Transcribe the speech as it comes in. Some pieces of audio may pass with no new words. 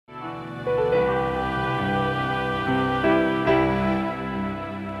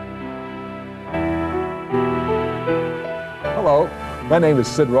Hello, my name is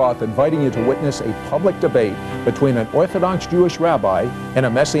Sid Roth, inviting you to witness a public debate between an Orthodox Jewish rabbi and a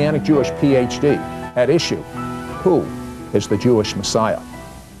Messianic Jewish PhD. At issue, who is the Jewish Messiah?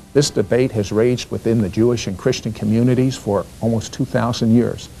 This debate has raged within the Jewish and Christian communities for almost 2,000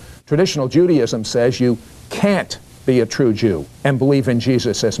 years. Traditional Judaism says you can't be a true Jew and believe in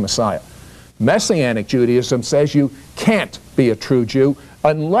Jesus as Messiah. Messianic Judaism says you can't be a true Jew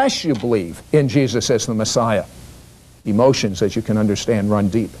unless you believe in Jesus as the Messiah. Emotions, as you can understand, run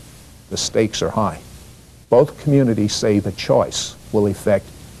deep. The stakes are high. Both communities say the choice will affect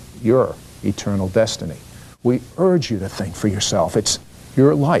your eternal destiny. We urge you to think for yourself. It's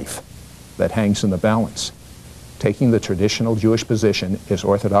your life that hangs in the balance. Taking the traditional Jewish position is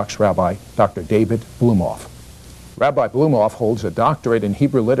Orthodox Rabbi Dr. David Blumofe. Rabbi Blumofe holds a doctorate in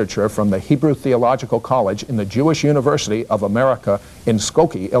Hebrew literature from the Hebrew Theological College in the Jewish University of America in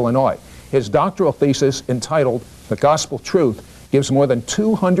Skokie, Illinois. His doctoral thesis, entitled The Gospel Truth, gives more than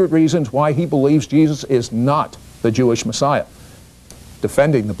 200 reasons why he believes Jesus is not the Jewish Messiah.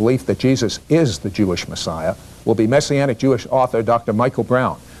 Defending the belief that Jesus is the Jewish Messiah will be Messianic Jewish author Dr. Michael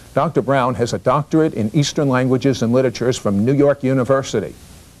Brown. Dr. Brown has a doctorate in Eastern Languages and Literatures from New York University.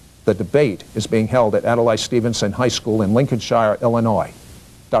 The debate is being held at Adlai Stevenson High School in Lincolnshire, Illinois.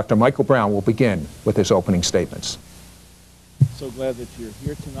 Dr. Michael Brown will begin with his opening statements. So glad that you're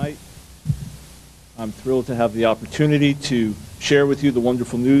here tonight. I'm thrilled to have the opportunity to share with you the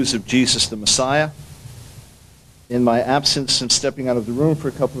wonderful news of Jesus the Messiah. In my absence, since stepping out of the room for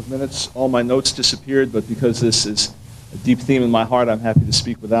a couple of minutes, all my notes disappeared, but because this is a deep theme in my heart, I'm happy to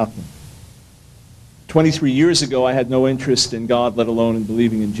speak without them. 23 years ago, I had no interest in God, let alone in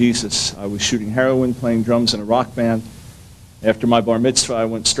believing in Jesus. I was shooting heroin, playing drums in a rock band. After my bar mitzvah, I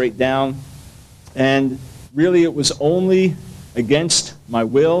went straight down. And really, it was only against my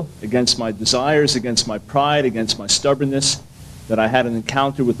will, against my desires, against my pride, against my stubbornness, that I had an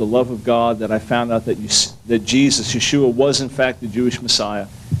encounter with the love of God, that I found out that Jesus, Yeshua, was in fact the Jewish Messiah.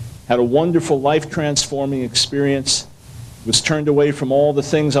 Had a wonderful life-transforming experience. Was turned away from all the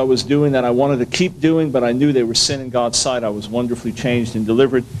things I was doing that I wanted to keep doing, but I knew they were sin in God's sight. I was wonderfully changed and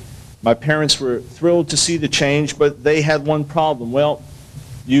delivered. My parents were thrilled to see the change, but they had one problem. Well,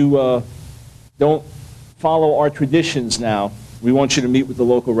 you don't follow our traditions now. We want you to meet with the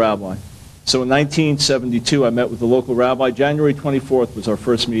local rabbi. So in 1972, I met with the local rabbi. January 24th was our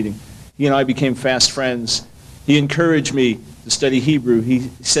first meeting. He and I became fast friends. He encouraged me to study Hebrew. He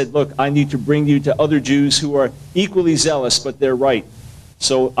said, look, I need to bring you to other Jews who are equally zealous, but they're right.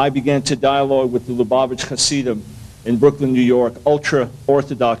 So I began to dialogue with the Lubavitch Hasidim in Brooklyn, New York,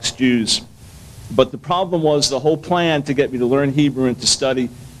 ultra-Orthodox Jews. But the problem was the whole plan to get me to learn Hebrew and to study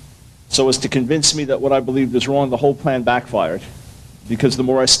so as to convince me that what I believed was wrong, the whole plan backfired. Because the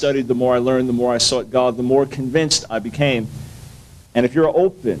more I studied, the more I learned, the more I sought God, the more convinced I became. And if you're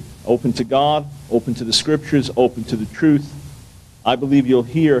open to God, open to the Scriptures, open to the truth, I believe you'll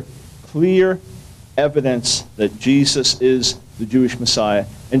hear clear evidence that Jesus is the Jewish Messiah.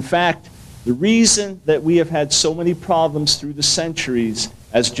 In fact, the reason that we have had so many problems through the centuries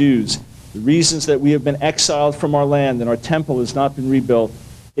as Jews, the reasons that we have been exiled from our land and our temple has not been rebuilt,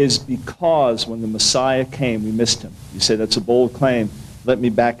 is because when the Messiah came, we missed him. You say that's a bold claim. Let me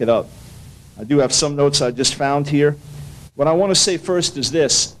back it up. I do have some notes I just found here. What I want to say first is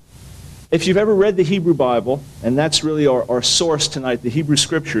this. If you've ever read the Hebrew Bible, and that's really our source tonight, the Hebrew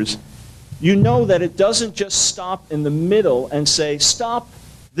Scriptures, you know that it doesn't just stop in the middle and say, stop,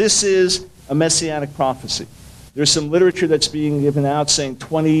 this is a messianic prophecy. There's some literature that's being given out saying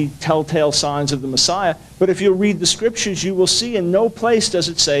 20 telltale signs of the Messiah, but if you read the Scriptures, you will see in no place does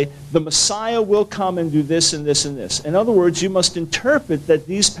it say, the Messiah will come and do this and this and this. In other words, you must interpret that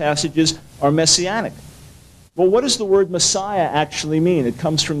these passages are messianic. Well, what does the word Messiah actually mean? It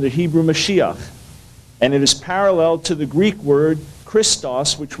comes from the Hebrew Mashiach, and it is parallel to the Greek word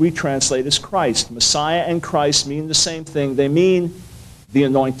Christos, which we translate as Christ. Messiah and Christ mean the same thing. They mean the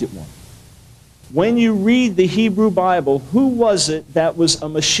anointed one. When you read the Hebrew Bible, who was it that was a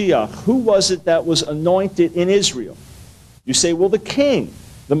Mashiach? Who was it that was anointed in Israel? You say, well, the king.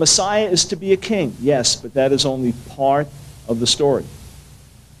 The Messiah is to be a king. Yes, but that is only part of the story.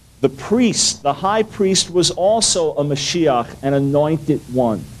 The priest, the high priest, was also a Mashiach, an anointed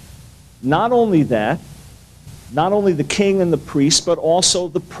one. Not only that, not only the king and the priest, but also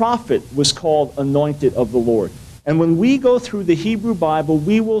the prophet was called anointed of the Lord. And when we go through the Hebrew Bible,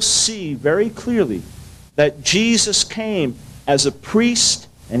 we will see very clearly that Jesus came as a priest,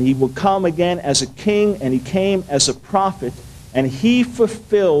 and he will come again as a king, and he came as a prophet, and he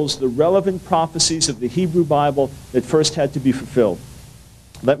fulfills the relevant prophecies of the Hebrew Bible that first had to be fulfilled.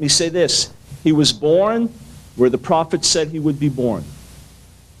 Let me say this. He was born where the prophet said he would be born.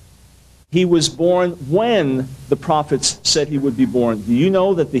 He was born when the prophets said he would be born. Do you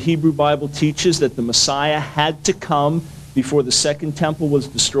know that the Hebrew Bible teaches that the Messiah had to come before the Second Temple was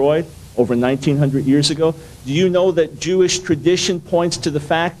destroyed over 1900 years ago? Do you know that Jewish tradition points to the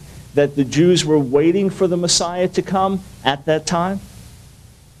fact that the Jews were waiting for the Messiah to come at that time?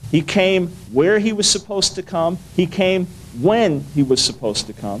 He came where he was supposed to come. He came when he was supposed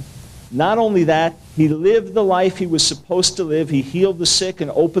to come. Not only that, he lived the life he was supposed to live. He healed the sick and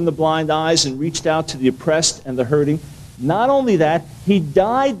opened the blind eyes and reached out to the oppressed and the hurting. Not only that, he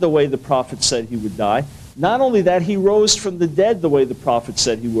died the way the prophet said he would die. Not only that, he rose from the dead the way the prophet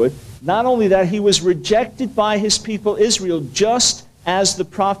said he would. Not only that, he was rejected by his people Israel, just as the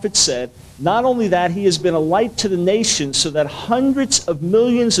prophet said. Not only that, he has been a light to the nations so that hundreds of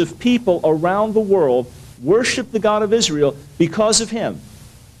millions of people around the world worship the God of Israel because of him.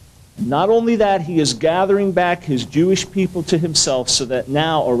 Not only that, he is gathering back his Jewish people to himself so that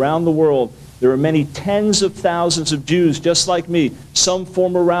now around the world there are many tens of thousands of Jews just like me, some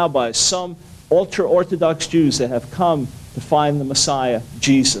former rabbis, some ultra-Orthodox Jews that have come to find the Messiah,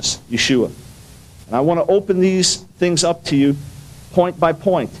 Jesus, Yeshua. And I want to open these things up to you point by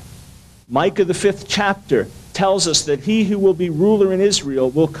point. Micah, the 5th chapter, tells us that he who will be ruler in Israel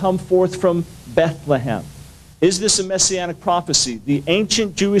will come forth from Bethlehem. Is this a messianic prophecy? The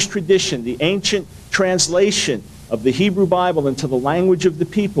ancient Jewish tradition, the ancient translation of the Hebrew Bible into the language of the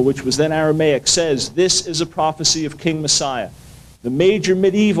people, which was then Aramaic, says this is a prophecy of King Messiah. The major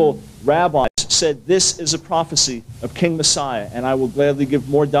medieval rabbis said this is a prophecy of King Messiah, and I will gladly give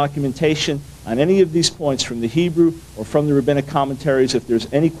more documentation on any of these points from the Hebrew or from the rabbinic commentaries if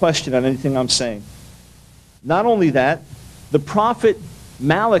there's any question on anything I'm saying. Not only that, the prophet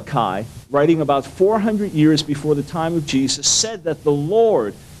Malachi, writing about 400 years before the time of Jesus, said that the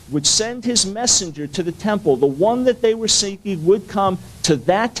Lord would send his messenger to the temple. The one that they were seeking would come to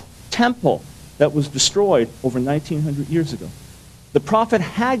that temple that was destroyed over 1900 years ago. The prophet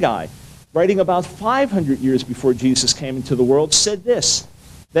Haggai, writing about 500 years before Jesus came into the world, said this,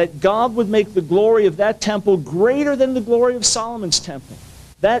 that God would make the glory of that temple greater than the glory of Solomon's temple.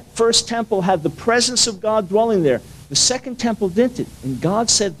 That first temple had the presence of God dwelling there. The second temple didn't. And God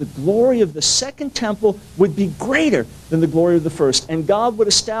said the glory of the second temple would be greater than the glory of the first. And God would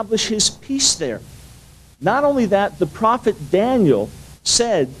establish his peace there. Not only that, the prophet Daniel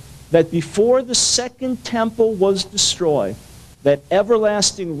said that before the second temple was destroyed, that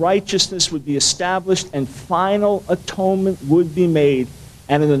everlasting righteousness would be established and final atonement would be made,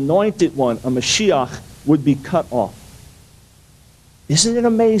 and an anointed one, a Mashiach, would be cut off. Isn't it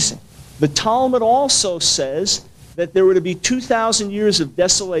amazing? The Talmud also says that there were to be 2,000 years of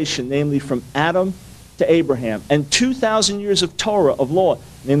desolation, namely from Adam to Abraham, and 2,000 years of Torah, of law,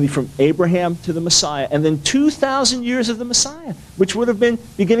 namely from Abraham to the Messiah, and then 2,000 years of the Messiah, which would have been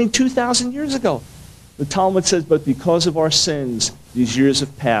beginning 2,000 years ago. The Talmud says, but because of our sins, these years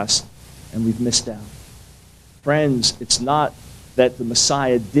have passed, and we've missed out. Friends, it's not that the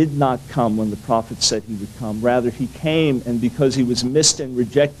Messiah did not come when the prophet said he would come. Rather, he came, and because he was missed and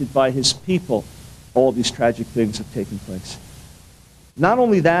rejected by his people, all these tragic things have taken place. Not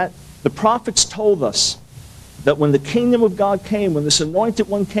only that, the prophets told us that when the kingdom of God came, when this anointed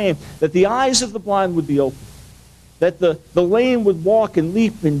one came, that the eyes of the blind would be opened, that the lame would walk and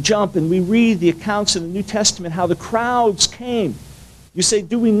leap and jump, and we read the accounts in the New Testament how the crowds came. You say,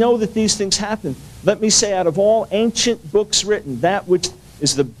 do we know that these things happen? Let me say, out of all ancient books written, that which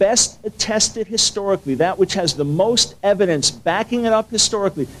is the best attested historically, that which has the most evidence backing it up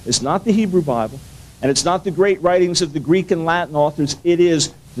historically, is not the Hebrew Bible, and it's not the great writings of the Greek and Latin authors, it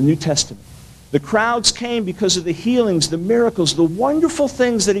is the New Testament. The crowds came because of the healings, the miracles, the wonderful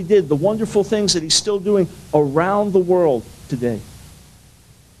things that he did, the wonderful things that he's still doing around the world today.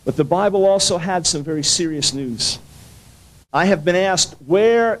 But the Bible also had some very serious news. I have been asked,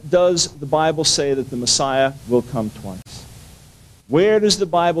 where does the Bible say that the Messiah will come twice? Where does the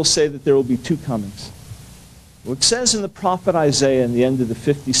Bible say that there will be two comings? Well, it says in the prophet Isaiah in the end of the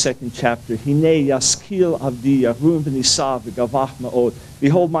 52nd chapter, Hinei yaskil avdi yarum v'nisav v'gavach ma'od.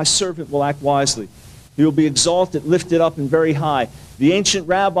 Behold, my servant will act wisely. He will be exalted, lifted up, and very high. The ancient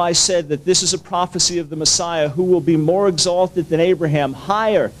rabbis said that this is a prophecy of the Messiah who will be more exalted than Abraham,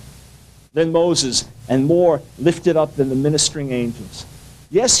 higher than Moses, and more lifted up than the ministering angels.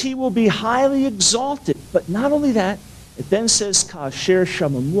 Yes, he will be highly exalted, but not only that, it then says, Ka'asher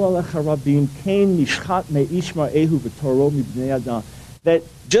shamamu alecha rabim kain mishchat me'ish mar'ehu v'toro mibnei adam. That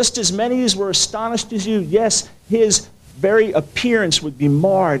just as many as were astonished as you, yes, his very appearance would be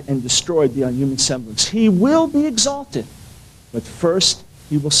marred and destroyed beyond human semblance. He will be exalted, but first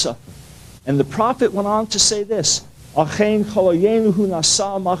he will suffer. And the prophet went on to say this,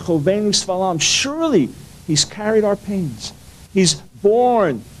 surely he's carried our pains. He's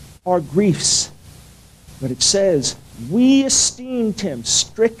borne our griefs. But it says, we esteemed him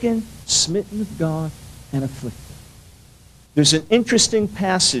stricken, smitten of God, and afflicted. There's an interesting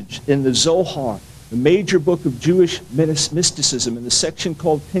passage in the Zohar, the major book of Jewish mysticism, in the section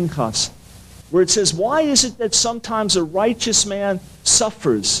called Pinchas, where it says, why is it that sometimes a righteous man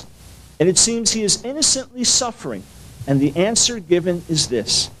suffers, and it seems he is innocently suffering? And the answer given is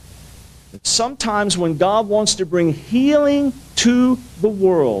this, that sometimes when God wants to bring healing to the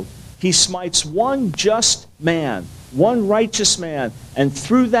world, he smites one just man, one righteous man, and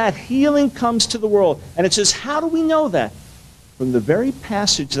through that healing comes to the world. And it says, how do we know that? From the very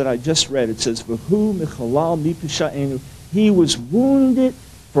passage that I just read, it says, V'hu michalal mi pesha'enu, he was wounded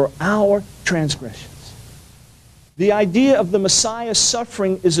for our transgressions. The idea of the Messiah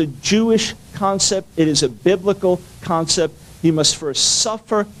suffering is a Jewish concept. It is a biblical concept. He must first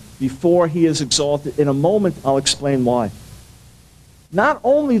suffer before he is exalted. In a moment, I'll explain why. Not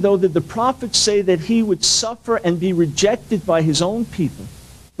only, though, did the prophets say that he would suffer and be rejected by his own people,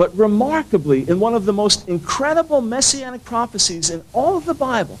 but remarkably, in one of the most incredible messianic prophecies in all of the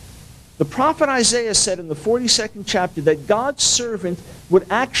Bible, the prophet Isaiah said in the 42nd chapter that God's servant would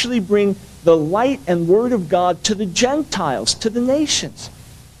actually bring the light and word of God to the Gentiles, to the nations.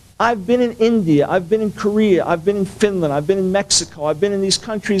 I've been in India, I've been in Korea, I've been in Finland, I've been in Mexico, I've been in these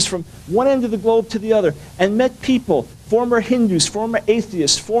countries from one end of the globe to the other, and met people, former Hindus, former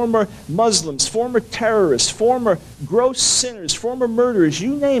atheists, former Muslims, former terrorists, former gross sinners, former murderers,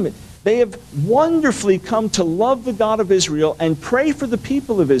 you name it. They have wonderfully come to love the God of Israel and pray for the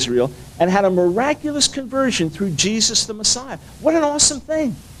people of Israel and had a miraculous conversion through Jesus the Messiah. What an awesome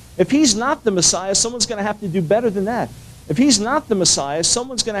thing. If he's not the Messiah, someone's going to have to do better than that. If he's not the Messiah,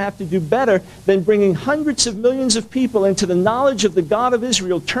 someone's going to have to do better than bringing hundreds of millions of people into the knowledge of the God of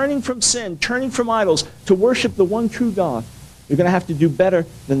Israel, turning from sin, turning from idols, to worship the one true God. You're going to have to do better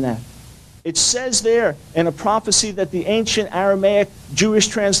than that. It says there in a prophecy that the ancient Aramaic Jewish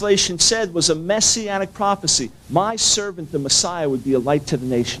translation said was a messianic prophecy. My servant, the Messiah, would be a light to the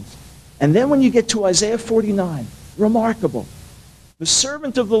nations. And then when you get to Isaiah 49, remarkable. The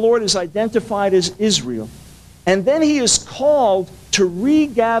servant of the Lord is identified as Israel. And then he is called to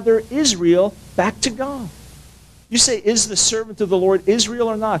regather Israel back to God. You say, is the servant of the Lord Israel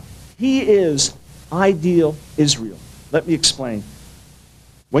or not? He is ideal Israel. Let me explain.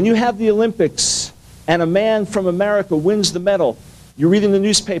 When you have the Olympics and a man from America wins the medal, you read in the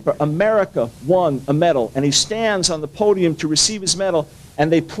newspaper, America won a medal, and he stands on the podium to receive his medal,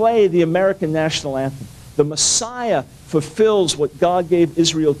 and they play the American national anthem. The Messiah fulfills what God gave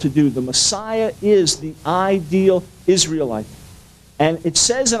Israel to do. The Messiah is the ideal Israelite. And it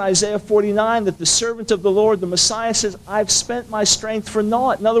says in Isaiah 49 that the servant of the Lord, the Messiah, says, I've spent my strength for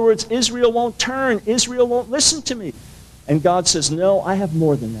naught. In other words, Israel won't turn. Israel won't listen to me. And God says, no, I have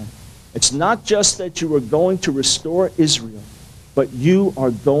more than that. It's not just that you are going to restore Israel, but you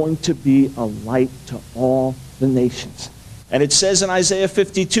are going to be a light to all the nations. And it says in Isaiah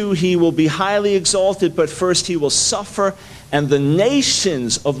 52, he will be highly exalted, but first he will suffer, and the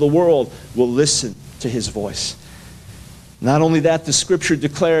nations of the world will listen to his voice. Not only that, the scripture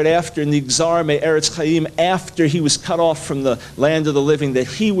declared after Nigzar Me'eretz Chaim, after he was cut off from the land of the living, that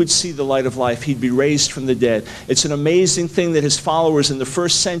he would see the light of life. He'd be raised from the dead. It's an amazing thing that his followers in the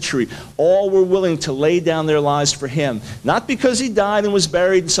first century all were willing to lay down their lives for him. Not because he died and was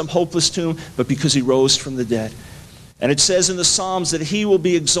buried in some hopeless tomb, but because he rose from the dead. And it says in the Psalms that he will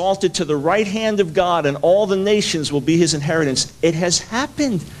be exalted to the right hand of God, and all the nations will be his inheritance. It has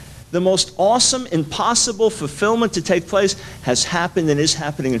happened. The most awesome, impossible fulfillment to take place has happened and is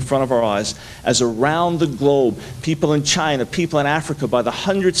happening in front of our eyes, as around the globe, people in China, people in Africa, by the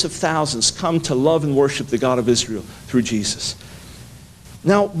hundreds of thousands come to love and worship the God of Israel through Jesus.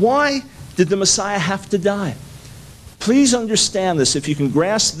 Now, why did the Messiah have to die? Please understand this. If you can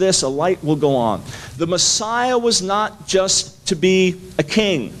grasp this, a light will go on. The Messiah was not just to be a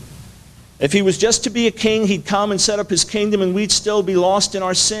king. If he was just to be a king, he'd come and set up his kingdom, and we'd still be lost in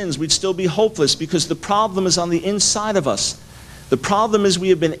our sins. We'd still be hopeless, because the problem is on the inside of us. The problem is we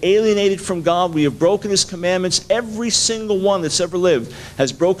have been alienated from God. We have broken his commandments. Every single one that's ever lived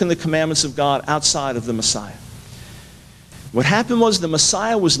has broken the commandments of God outside of the Messiah. What happened was the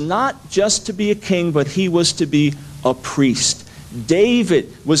Messiah was not just to be a king, but he was to be a priest.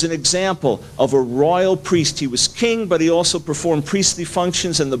 David was an example of a royal priest. He was king, but he also performed priestly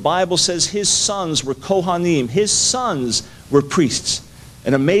functions, and the Bible says his sons were Kohanim. His sons were priests.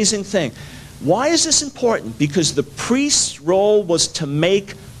 An amazing thing. Why is this important? Because the priest's role was to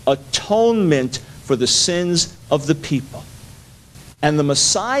make atonement for the sins of the people. And the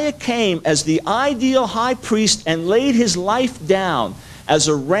Messiah came as the ideal high priest and laid his life down as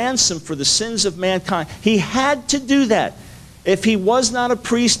a ransom for the sins of mankind. He had to do that. If he was not a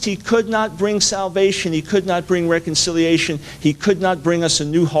priest, he could not bring salvation. He could not bring reconciliation. He could not bring us a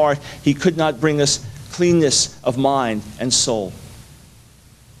new heart. He could not bring us cleanness of mind and soul.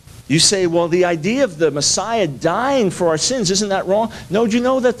 You say, well, the idea of the Messiah dying for our sins, isn't that wrong? No, do you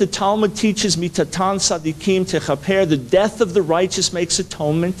know that the Talmud teaches, mitatan sadikim techaper, the death of the righteous makes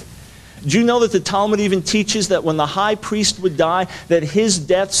atonement? Do you know that the Talmud even teaches that when the high priest would die, that his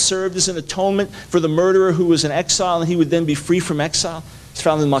death served as an atonement for the murderer who was in exile, and he would then be free from exile? It's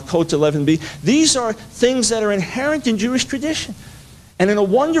found in Makot 11b. These are things that are inherent in Jewish tradition. And in a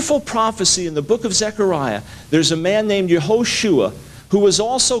wonderful prophecy in the book of Zechariah, there's a man named Yehoshua, who was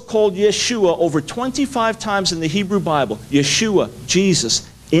also called Yeshua over 25 times in the Hebrew Bible. Yeshua, Jesus,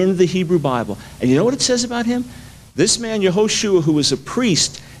 in the Hebrew Bible. And you know what it says about him? This man, Yehoshua, who was a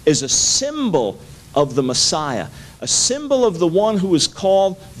priest, is a symbol of the Messiah, a symbol of the one who is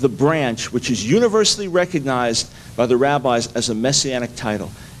called the branch, which is universally recognized by the rabbis as a messianic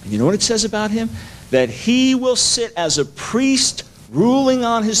title. And you know what it says about him? That he will sit as a priest ruling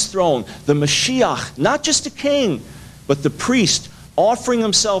on his throne, the Mashiach, not just a king, but the priest, offering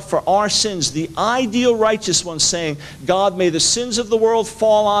himself for our sins, the ideal righteous one, saying, God, may the sins of the world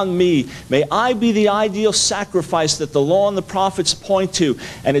fall on me. May I be the ideal sacrifice that the law and the prophets point to.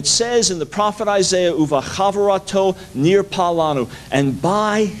 And it says in the prophet Isaiah, Uvachavarato nir palanu, and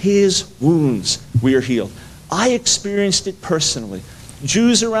by his wounds we are healed. I experienced it personally.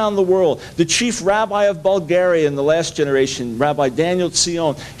 Jews around the world, the chief rabbi of Bulgaria in the last generation, Rabbi Daniel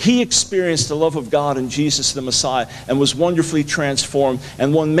Tzion, he experienced the love of God in Jesus the Messiah and was wonderfully transformed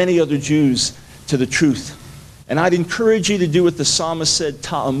and won many other Jews to the truth. And I'd encourage you to do what the psalmist said,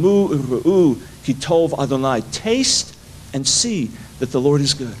 Ta'amu u'ru'u ki tov Adonai. Taste and see that the Lord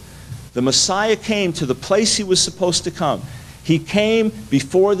is good. The Messiah came to the place he was supposed to come. He came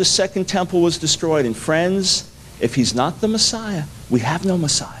before the second temple was destroyed. And friends, if he's not the Messiah, we have no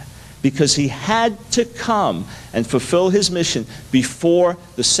Messiah, because he had to come and fulfill his mission before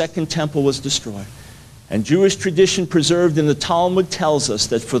the second temple was destroyed. And Jewish tradition preserved in the Talmud tells us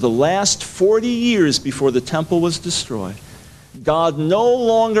that for the last 40 years before the temple was destroyed, God no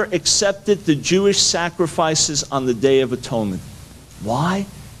longer accepted the Jewish sacrifices on the Day of Atonement. Why?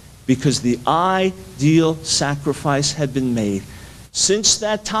 Because the ideal sacrifice had been made. Since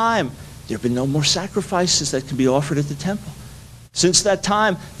that time, there have been no more sacrifices that can be offered at the temple. Since that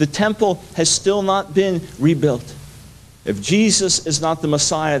time, the temple has still not been rebuilt. If Jesus is not the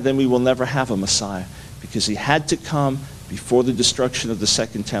Messiah, then we will never have a Messiah, because he had to come before the destruction of the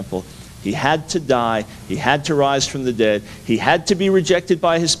second temple. He had to die. He had to rise from the dead. He had to be rejected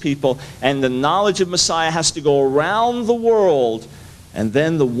by his people. And the knowledge of Messiah has to go around the world. And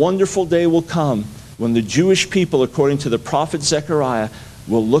then the wonderful day will come when the Jewish people, according to the prophet Zechariah,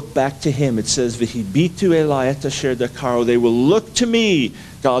 will look back to him. It says, V'hibitu elai et asher dakaro. They will look to me,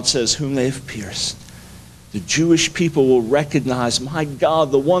 God says, whom they have pierced. The Jewish people will recognize, my God,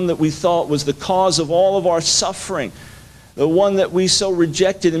 the one that we thought was the cause of all of our suffering, the one that we so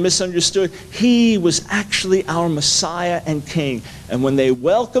rejected and misunderstood, he was actually our Messiah and King. And when they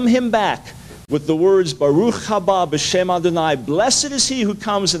welcome him back with the words, Baruch haba b'shem Adonai, blessed is he who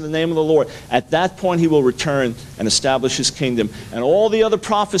comes in the name of the Lord, at that point he will return and establish his kingdom. And all the other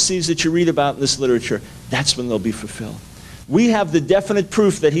prophecies that you read about in this literature, that's when they'll be fulfilled. We have the definite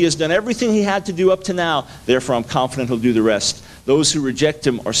proof that he has done everything he had to do up to now. Therefore, I'm confident he'll do the rest. Those who reject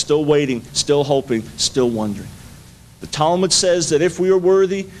him are still waiting, still hoping, still wondering. The Talmud says that if we are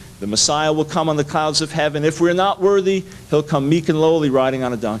worthy, the Messiah will come on the clouds of heaven. If we're not worthy, he'll come meek and lowly riding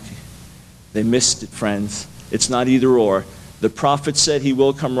on a donkey. They missed it, friends. It's not either or. The prophet said he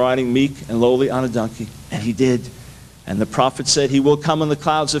will come riding meek and lowly on a donkey, and he did. And the prophet said he will come on the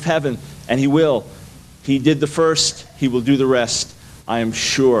clouds of heaven, and he will. He did the first, he will do the rest, I am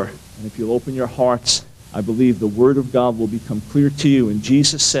sure. And if you'll open your hearts, I believe the word of God will become clear to you. And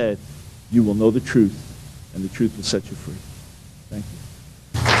Jesus said, you will know the truth, and the truth will set you free. Thank you.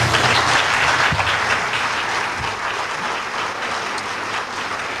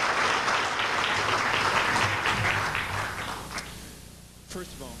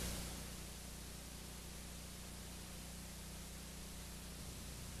 First of all,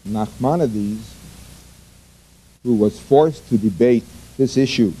 Nachmanides, who was forced to debate this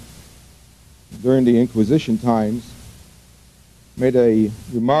issue during the Inquisition times, made a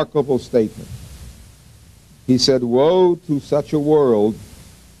remarkable statement. He said, woe to such a world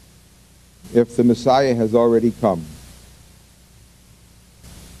if the Messiah has already come.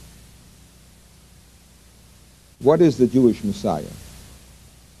 What is the Jewish Messiah?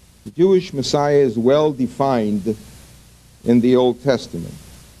 The Jewish Messiah is well defined in the Old Testament.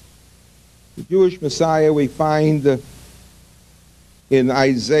 The Jewish Messiah we find in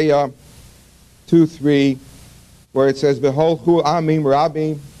Isaiah 2:3, where it says, Behold, hu amim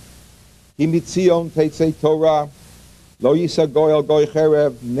rabim, ki mitzion tetzei Torah, lo yisa goy al goy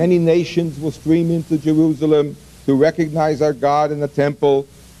cherev. Many nations will stream into Jerusalem to recognize our God in the temple.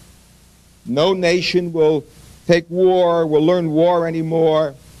 No nation will take war, will learn war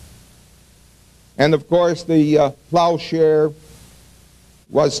anymore. And of course, the plowshare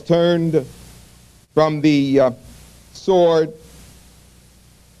was turned from the sword.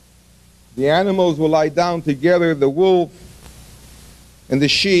 The animals will lie down together, the wolf and the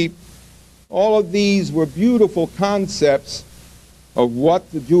sheep. All of these were beautiful concepts of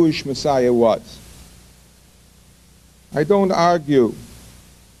what the Jewish Messiah was. I don't argue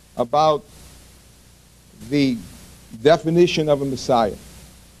about the definition of a Messiah.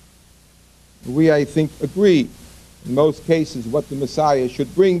 We, I think, agree in most cases what the Messiah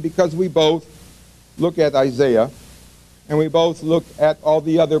should bring, because we both look at Isaiah and we both look at all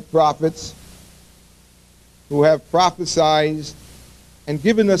the other prophets who have prophesied and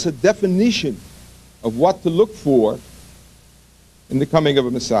given us a definition of what to look for in the coming of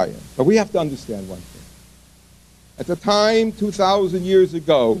a Messiah. But we have to understand one thing. At the time, 2,000 years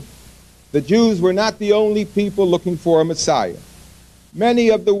ago, the Jews were not the only people looking for a Messiah. Many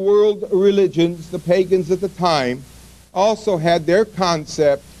of the world religions, the pagans at the time, also had their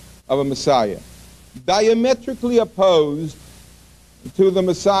concept of a Messiah, diametrically opposed to the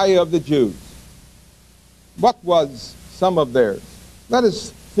Messiah of the Jews. What was some of theirs? Let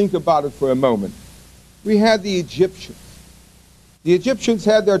us think about it for a moment. We had the Egyptians. The Egyptians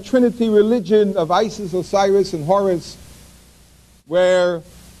had their Trinity religion of Isis, Osiris, and Horus, where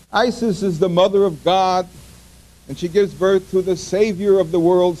Isis is the mother of God, and she gives birth to the Savior of the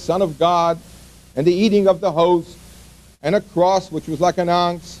world, Son of God, and the eating of the host, and a cross which was like an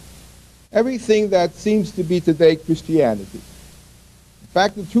ox. Everything that seems to be today Christianity. In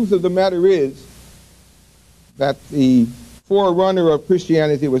fact, the truth of the matter is that the forerunner of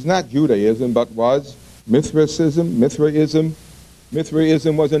Christianity was not Judaism, but was Mithraism.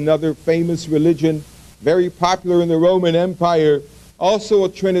 Mithraism was another famous religion, very popular in the Roman Empire, also a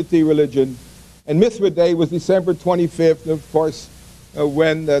Trinity religion. And Mithra Day was December 25th. Of course,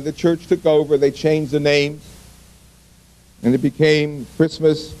 when the church took over, they changed the names, and it became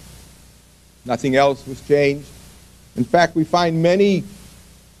Christmas. Nothing else was changed. In fact, we find many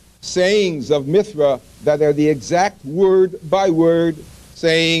sayings of Mithra that are the exact word-by-word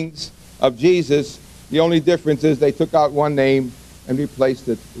sayings of Jesus. The only difference is they took out one name and replaced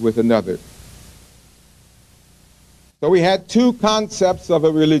it with another. So we had two concepts of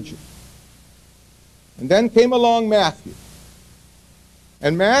a religion. And then came along Matthew.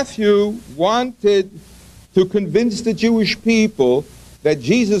 And Matthew wanted to convince the Jewish people that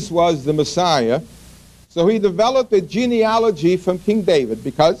Jesus was the Messiah. So he developed a genealogy from King David,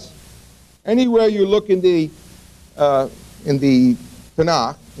 because anywhere you look in the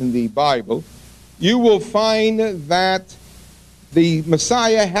Tanakh, in the Bible, you will find that the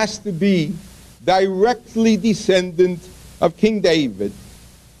Messiah has to be directly descendant of King David.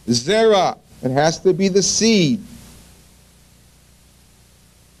 Zerah, it has to be the seed.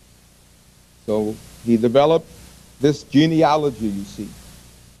 So he developed this genealogy, you see.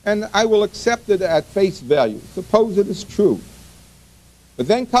 And I will accept it at face value. Suppose it is true. But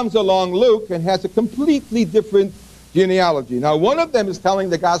then comes along Luke and has a completely different genealogy. Now, one of them is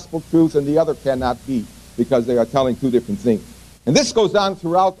telling the gospel truth and the other cannot be, because they are telling two different things. And this goes on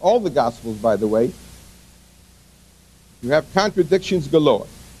throughout all the gospels, by the way. You have contradictions galore.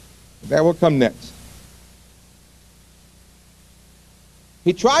 That will come next.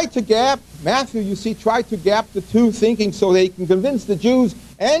 He tried to gap, Matthew, you see, tried to gap the two thinking so they can convince the Jews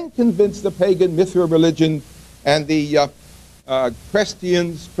and convince the pagan Mithra religion and the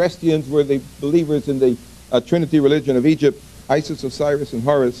Christians. Christians were the believers in the Trinity religion of Egypt, Isis, Osiris, and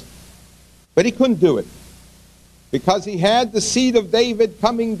Horus. But he couldn't do it, because he had the seed of David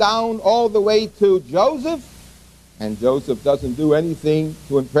coming down all the way to Joseph, and Joseph doesn't do anything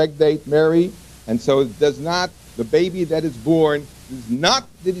to impregnate Mary, and so it does not, the baby that is born is not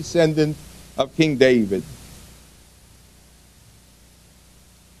the descendant of King David.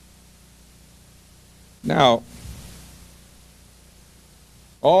 Now,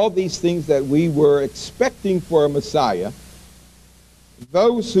 all these things that we were expecting for a Messiah,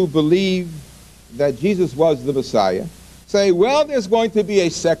 those who believe that Jesus was the Messiah say, well, there's going to be a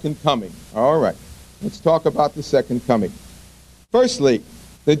second coming. All right, let's talk about the second coming. Firstly,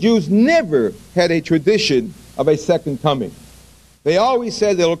 the Jews never had a tradition of a second coming. They always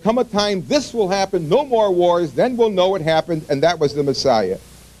said there will come a time this will happen, no more wars, then we'll know it happened, and that was the Messiah.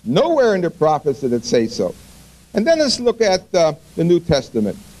 Nowhere in the prophets did it say so. And then let's look at the New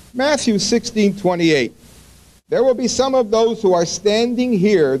Testament. Matthew 16:28. There will be some of those who are standing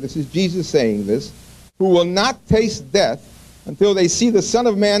here, this is Jesus saying this, who will not taste death until they see the Son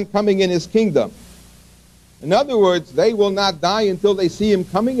of Man coming in his kingdom. In other words, they will not die until they see him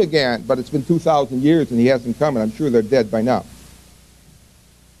coming again. But it's been 2,000 years and he hasn't come, and I'm sure they're dead by now.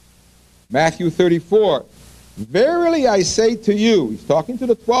 Matthew 34. Verily I say to you, he's talking to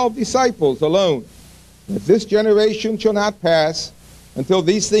the 12 disciples alone, that this generation shall not pass until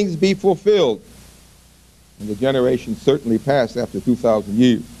these things be fulfilled. And the generation certainly passed after 2,000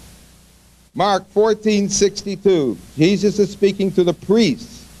 years. Mark 14:62. Jesus is speaking to the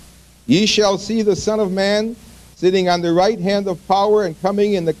priests. Ye shall see the Son of Man sitting on the right hand of power and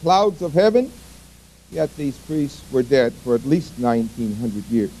coming in the clouds of heaven. Yet these priests were dead for at least 1,900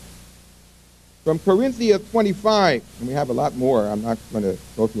 years. From Corinthians 25, and we have a lot more, I'm not going to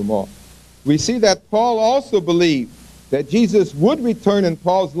go through them all, we see that Paul also believed that Jesus would return in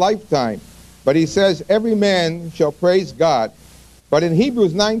Paul's lifetime, but he says every man shall praise God. But in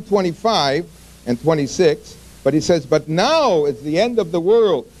Hebrews 9:25 and 26, but he says, but now is the end of the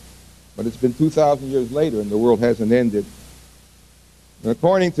world. But it's been 2,000 years later and the world hasn't ended. And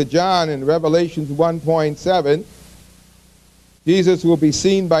according to John in Revelations 1:7, Jesus will be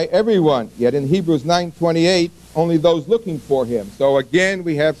seen by everyone, yet in Hebrews 9:28, only those looking for him. So again,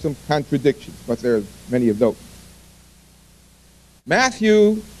 we have some contradictions, but there are many of those.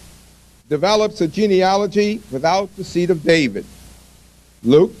 Matthew develops a genealogy without the seed of David.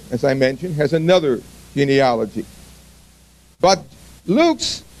 Luke, as I mentioned, has another genealogy. But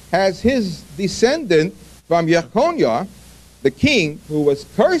Luke's has his descendant from Jeconiah, the king, who was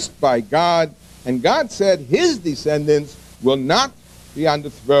cursed by God, and God said his descendants will not be on the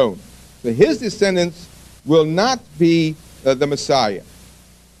throne. So his descendants will not be the Messiah.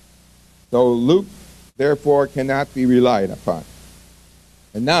 So Luke, therefore, cannot be relied upon.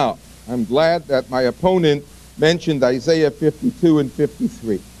 And now, I'm glad that my opponent mentioned Isaiah 52 and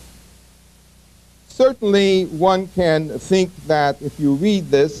 53. Certainly, one can think that if you read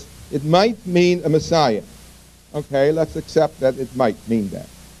this, it might mean a Messiah. Okay, let's accept that it might mean that.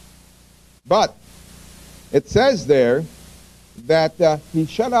 But it says there that he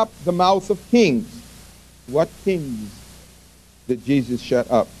shut up the mouth of kings. What kings did Jesus shut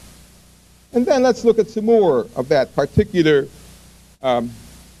up? And then let's look at some more of that particular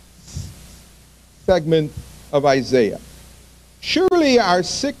segment of Isaiah. Surely our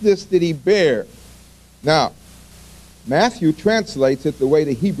sickness did he bear. Now, Matthew translates it the way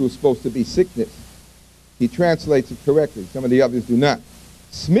the Hebrew is supposed to be sickness. He translates it correctly. Some of the others do not.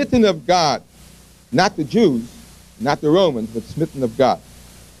 Smitten of God, not the Jews, not the Romans, but smitten of God.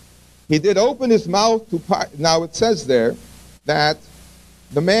 He did open his mouth to now it says there that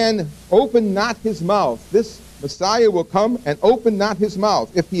the man opened not his mouth. This Messiah will come and open not his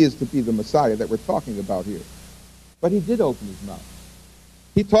mouth, if he is to be the Messiah that we're talking about here. But he did open his mouth.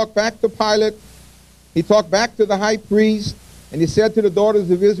 He talked back to Pilate. He talked back to the high priest, and he said to the daughters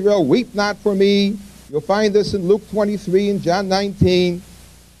of Israel, weep not for me. You'll find this in Luke 23 and John 19.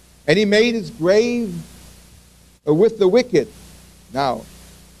 And he made his grave with the wicked. Now,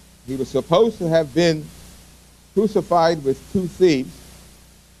 he was supposed to have been crucified with 2 thieves,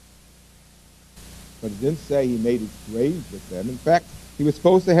 but it didn't say he made his grave with them. In fact, he was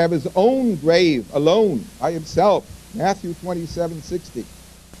supposed to have his own grave alone by himself. Matthew 27:60.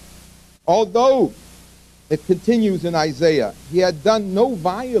 Although it continues in Isaiah, he had done no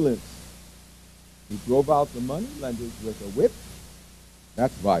violence. He drove out the moneylenders with a whip.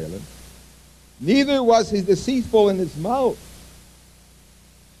 That's violence. Neither was he deceitful in his mouth.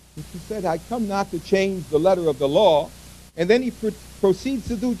 He said, I come not to change the letter of the law. And then he proceeds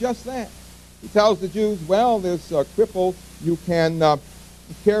to do just that. He tells the Jews, well, there's a cripple you can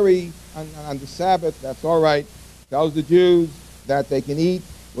carry on the Sabbath. That's all right. Tells the Jews that they can eat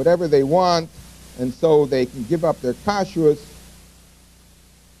whatever they want, and so they can give up their kashrus.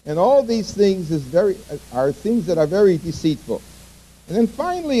 And all these things are things that are very deceitful. And then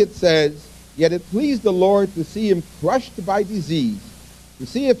finally it says, yet it pleased the Lord to see him crushed by disease, to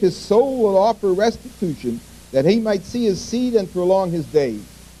see if his soul will offer restitution, that he might see his seed and prolong his days,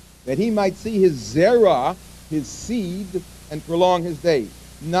 that he might see his zerah, his seed, and prolong his days.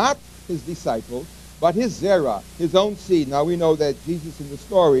 Not his disciples, but his zerah, his own seed. Now we know that Jesus in the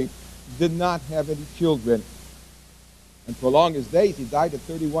story did not have any children. And prolong his days, he died at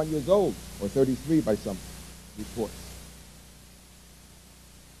 31 years old, or 33 by some reports.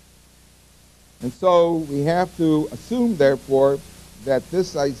 And so we have to assume, therefore, that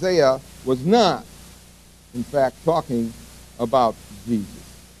this Isaiah was not, in fact, talking about Jesus.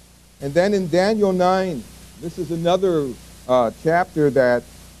 And then in Daniel 9, this is another chapter that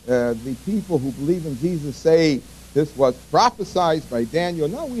the people who believe in Jesus say this was prophesied by Daniel.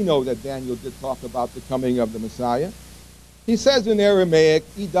 Now we know that Daniel did talk about the coming of the Messiah. He says in Aramaic,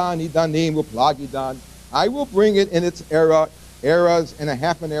 Idan, Idanim, Uplagidan, I will bring it in its eras and a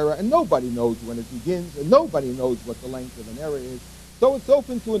half an era, and nobody knows when it begins, and nobody knows what the length of an era is. So it's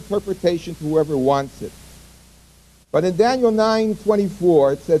open to interpretation to whoever wants it. But in Daniel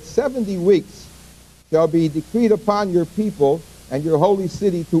 9:24, it said, 70 weeks shall be decreed upon your people and your holy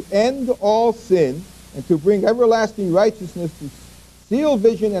city to end all sin and to bring everlasting righteousness, to seal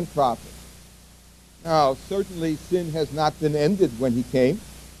vision and prophet. Now, certainly sin has not been ended when he came,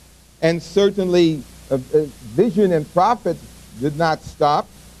 and certainly vision and prophet did not stop,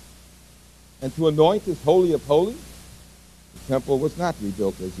 and to anoint his Holy of Holies, the temple was not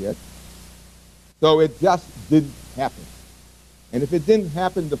rebuilt as yet. So it just didn't happen. And if it didn't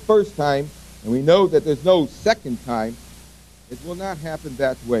happen the first time, and we know that there's no second time, it will not happen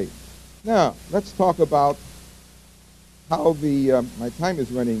that way. Now, let's talk about how the, my time is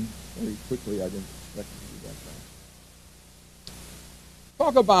running very quickly. I didn't expect to do that fast.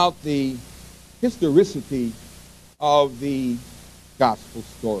 Talk about the historicity of the gospel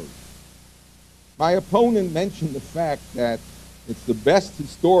story. My opponent mentioned the fact that it's the best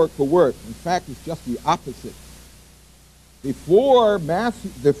historical work. In fact, it's just the opposite. The four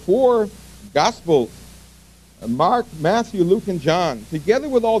Gospels, Mark, Matthew, Luke, and John, together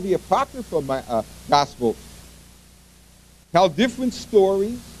with all the apocryphal Gospels, tell different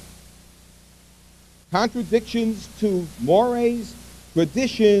stories, contradictions to mores,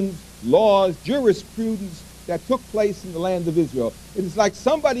 traditions, laws, jurisprudence that took place in the land of Israel. It is like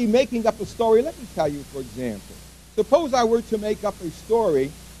somebody making up a story. Let me tell you, for example. Suppose I were to make up a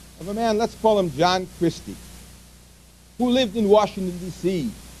story of a man, let's call him John Christie, who lived in Washington, D.C.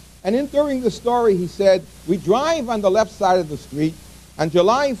 And during the story, he said, we drive on the left side of the street. On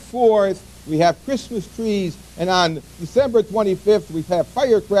July 4th, we have Christmas trees. And on December 25th, we have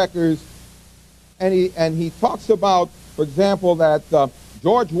firecrackers. And he talks about, for example, that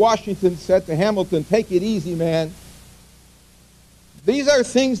George Washington said to Hamilton, take it easy, man. These are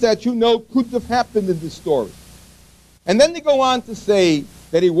things that you know could have happened in this story. And then they go on to say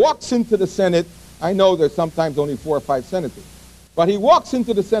that he walks into the Senate. I know there's sometimes only 4 or 5 senators. But he walks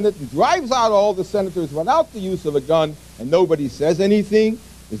into the Senate and drives out all the senators without the use of a gun, and nobody says anything.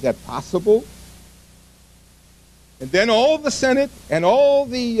 Is that possible? And then all the Senate and all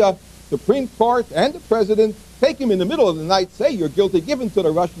the Supreme Court and the President take him in the middle of the night, say you're guilty, give him to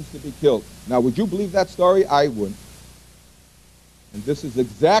the Russians to be killed. Now, would you believe that story? I wouldn't. And this is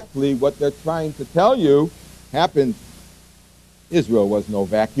exactly what they're trying to tell you happened. Israel was no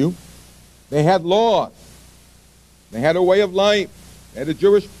vacuum. They had laws. They had a way of life. They had a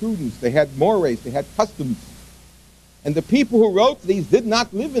jurisprudence. They had mores. They had customs. And the people who wrote these did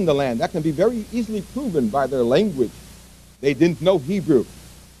not live in the land. That can be very easily proven by their language. They didn't know Hebrew.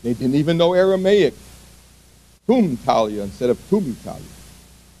 They didn't even know Aramaic. Tum Talia instead of Tumi Talia.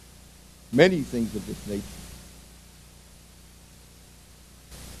 Many things of this nature.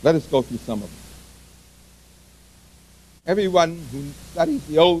 Let us go through some of them. Everyone who studies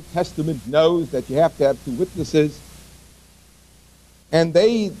the Old Testament knows that you have to have 2 witnesses. And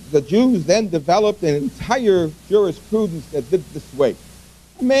the Jews then developed an entire jurisprudence that did this way.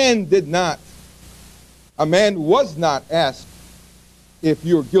 A man was not asked if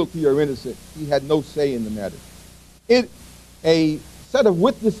you're guilty or innocent. He had no say in the matter. A set of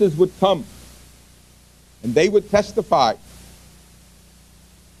witnesses would come, and they would testify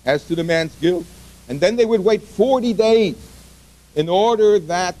as to the man's guilt. And then they would wait 40 days in order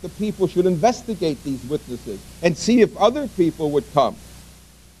that the people should investigate these witnesses and see if other people would come.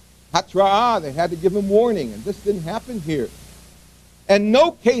 Hatra'ah, they had to give them warning, and this didn't happen here. And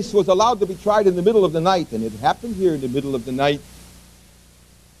no case was allowed to be tried in the middle of the night, and it happened here in the middle of the night.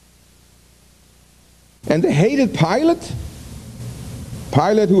 And they hated Pilate.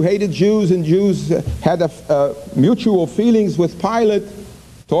 Pilate, who hated Jews, and Jews had mutual feelings with Pilate,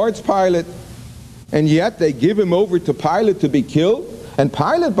 towards Pilate. And yet they give him over to Pilate to be killed. And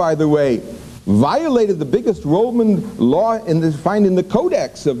Pilate, by the way, violated the biggest Roman law found in the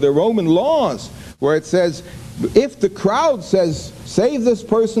Codex of the Roman laws, where it says, if the crowd says, save this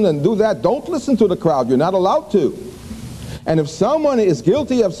person and do that, don't listen to the crowd. You're not allowed to. And if someone is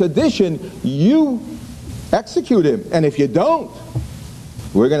guilty of sedition, you execute him. And if you don't,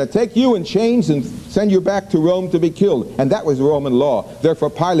 We're going to take you in chains and send you back to Rome to be killed. And that was Roman law. Therefore,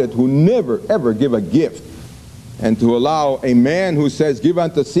 Pilate, who never, ever give a gift, and to allow a man who says, give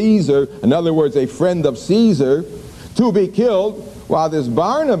unto Caesar, in other words, a friend of Caesar, to be killed, while this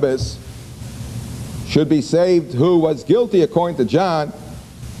Barnabas should be saved, who was guilty, according to John,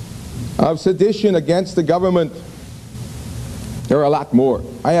 of sedition against the government. There are a lot more.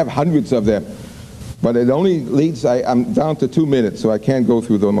 I have hundreds of them. But it only leads, I'm down to 2 minutes, so I can't go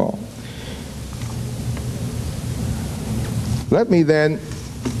through them all. Let me then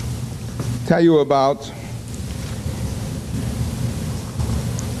tell you about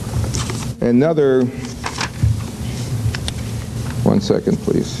another, 1 second,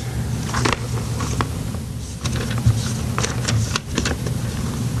 please.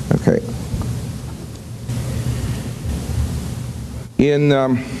 Okay. In,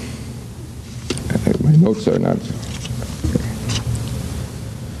 my notes are not.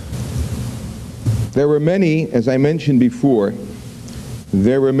 There were many, as I mentioned before,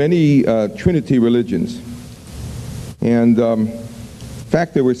 there were many Trinity religions. And in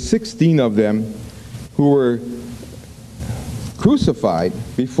fact, there were 16 of them who were crucified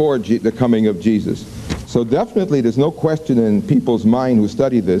before the coming of Jesus. So definitely there's no question in people's mind who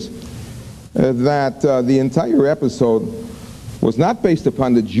study this that the entire episode was not based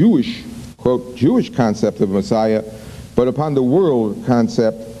upon the Jewish, quote, Jewish concept of Messiah, but upon the world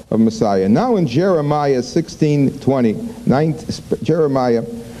concept of Messiah. Now in Jeremiah 16:20, Jeremiah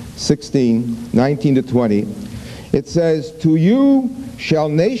 16:19-20, it says, to you shall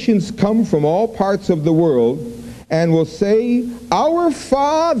nations come from all parts of the world, and will say, our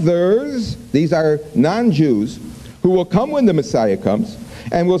fathers, these are non-Jews, who will come when the Messiah comes,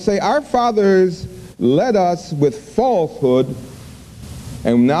 and will say, our fathers led us with falsehood,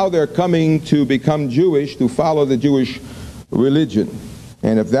 and now they're coming to become Jewish, to follow the Jewish religion.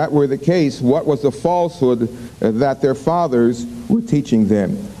 And if that were the case, what was the falsehood that their fathers were teaching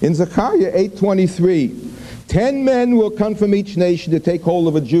them? In Zechariah 8:23, 10 men will come from each nation to take hold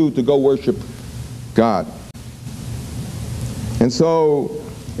of a Jew to go worship God. And so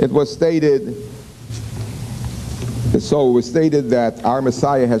it was stated that our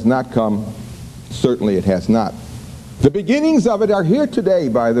Messiah has not come. Certainly it has not. The beginnings of it are here today,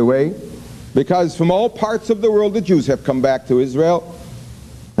 by the way, because from all parts of the world the Jews have come back to Israel.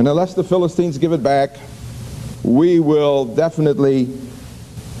 And unless the Philistines give it back, we will definitely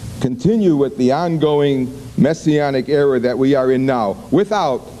continue with the ongoing messianic era that we are in now,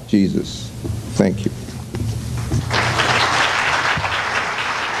 without Jesus. Thank you.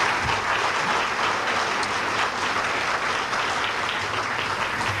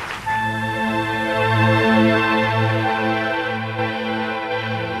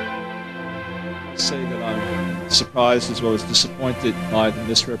 Surprised as well as disappointed by the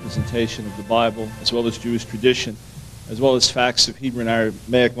misrepresentation of the Bible, as well as Jewish tradition, as well as facts of Hebrew and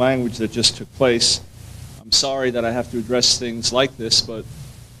Aramaic language that just took place. I'm sorry that I have to address things like this, but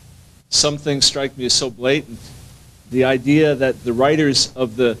some things strike me as so blatant. The idea that the writers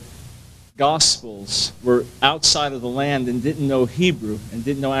of the Gospels were outside of the land and didn't know Hebrew and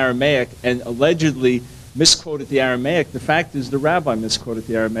didn't know Aramaic and allegedly misquoted the Aramaic. The fact is the rabbi misquoted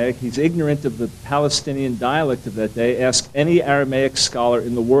the Aramaic. He's ignorant of the Palestinian dialect of that day. Ask any Aramaic scholar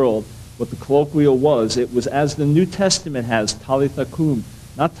in the world what the colloquial was. It was as the New Testament has, Talitha kum,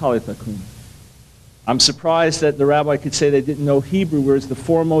 not Talitha kum. I'm surprised that the rabbi could say they didn't know Hebrew, whereas the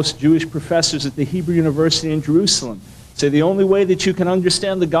foremost Jewish professors at the Hebrew University in Jerusalem say the only way that you can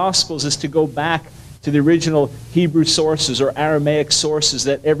understand the Gospels is to go back to the original Hebrew sources or Aramaic sources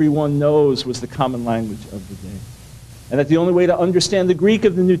that everyone knows was the common language of the day. And that the only way to understand the Greek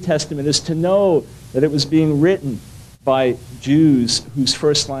of the New Testament is to know that it was being written by Jews whose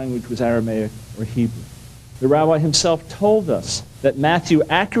first language was Aramaic or Hebrew. The rabbi himself told us that Matthew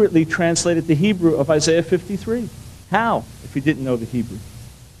accurately translated the Hebrew of Isaiah 53. How, if he didn't know the Hebrew?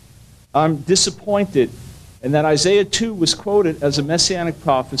 I'm disappointed in that Isaiah 2 was quoted as a messianic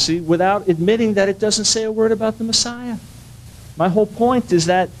prophecy without admitting that it doesn't say a word about the Messiah. My whole point is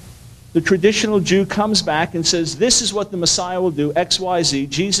that the traditional Jew comes back and says, this is what the Messiah will do, X, Y, Z.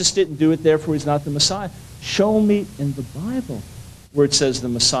 Jesus didn't do it, therefore he's not the Messiah. Show me in the Bible where it says the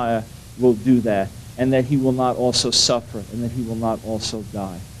Messiah will do that, and that he will not also suffer, and that he will not also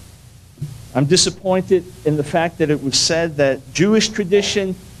die. I'm disappointed in the fact that it was said that Jewish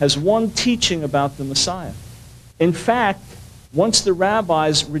tradition has one teaching about the Messiah. In fact, once the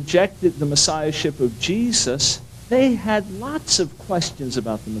rabbis rejected the messiahship of Jesus, they had lots of questions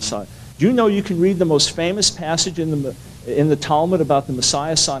about the Messiah. Do you know you can read the most famous passage in the Talmud about the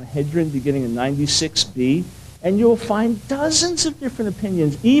Messiah, Sanhedrin, beginning in 96b? and you'll find dozens of different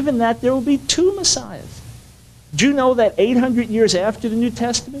opinions, even that there will be two Messiahs. Do you know that 800 years after the New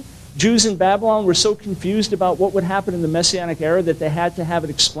Testament, Jews in Babylon were so confused about what would happen in the Messianic era that they had to have it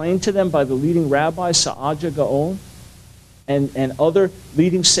explained to them by the leading rabbi, Saadia Gaon, and other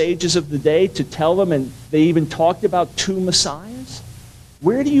leading sages of the day to tell them, and they even talked about two Messiahs?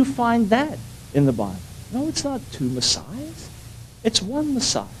 Where do you find that in the Bible? No, it's not two Messiahs. It's one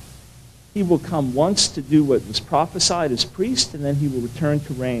Messiah. He will come once to do what was prophesied as priest, and then he will return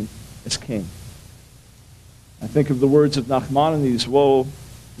to reign as king. I think of the words of Nachmanides, woe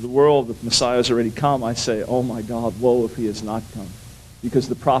to the world if Messiah has already come. I say, oh my God, woe if he has not come. Because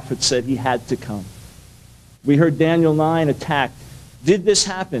the prophet said he had to come. We heard Daniel 9 attacked. Did this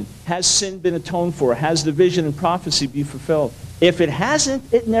happen? Has sin been atoned for? Has the vision and prophecy be fulfilled? If it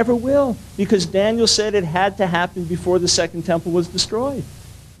hasn't, it never will. Because Daniel said it had to happen before the second temple was destroyed.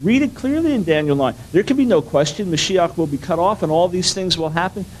 Read it clearly in Daniel 9. There can be no question. Mashiach will be cut off, and all these things will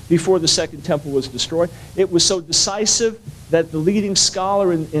happen before the second temple was destroyed. It was so decisive that the leading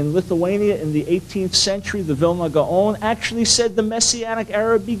scholar in Lithuania in the 18th century, the Vilna Gaon, actually said the Messianic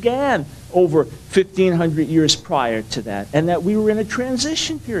era began over 1,500 years prior to that, and that we were in a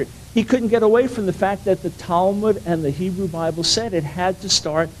transition period. He couldn't get away from the fact that the Talmud and the Hebrew Bible said it had to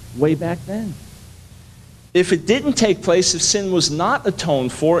start way back then. If it didn't take place, if sin was not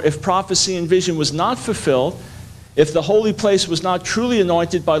atoned for, if prophecy and vision was not fulfilled, if the holy place was not truly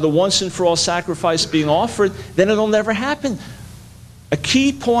anointed by the once and for all sacrifice being offered, then it'll never happen. A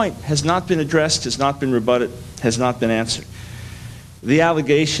key point has not been addressed, has not been rebutted, has not been answered. The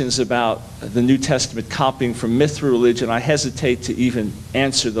allegations about the New Testament copying from Mithra religion, I hesitate to even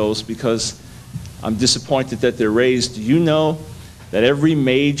answer those because I'm disappointed that they're raised. Do you know that every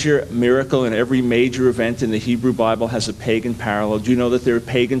major miracle and every major event in the Hebrew Bible has a pagan parallel? Do you know that there are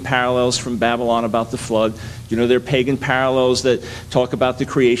pagan parallels from Babylon about the flood? Do you know there are pagan parallels that talk about the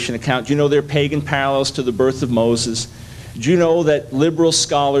creation account? Do you know there are pagan parallels to the birth of Moses? Do you know that liberal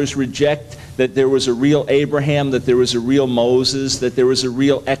scholars reject that there was a real Abraham, that there was a real Moses, that there was a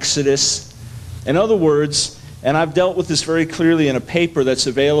real Exodus? In other words, and I've dealt with this very clearly in a paper that's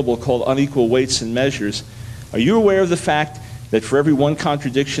available called Unequal Weights and Measures, are you aware of the fact that for every one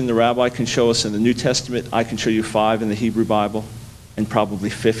contradiction the rabbi can show us in the New Testament, I can show you 5 in the Hebrew Bible and probably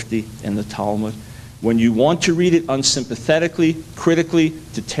 50 in the Talmud? When you want to read it unsympathetically, critically,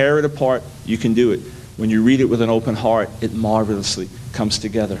 to tear it apart, you can do it. When you read it with an open heart, it marvelously comes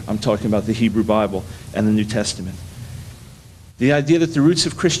together. I'm talking about the Hebrew Bible and the New Testament. The idea that the roots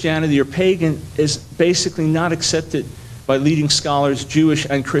of Christianity are pagan is basically not accepted by leading scholars, Jewish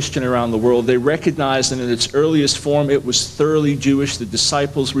and Christian, around the world. They recognize that in its earliest form it was thoroughly Jewish. The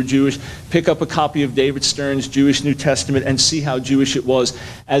disciples were Jewish. Pick up a copy of David Stern's Jewish New Testament and see how Jewish it was.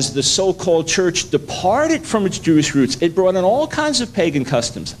 As the so-called church departed from its Jewish roots, it brought in all kinds of pagan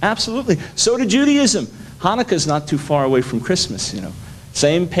customs. Absolutely. So did Judaism. Hanukkah is not too far away from Christmas, you know.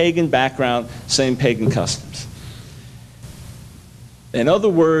 Same pagan background, same pagan customs. In other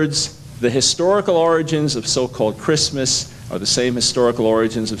words, the historical origins of so-called Christmas are the same historical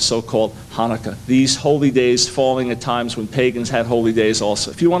origins of so-called Hanukkah. These holy days falling at times when pagans had holy days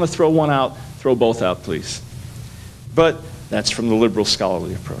also. If you want to throw one out, throw both out, please. But that's from the liberal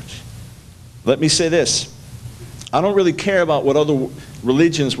scholarly approach. Let me say this. I don't really care about what other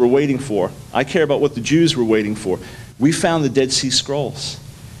religions were waiting for. I care about what the Jews were waiting for. We found the Dead Sea Scrolls,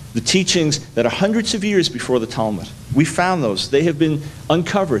 the teachings that are hundreds of years before the Talmud. We found those. They have been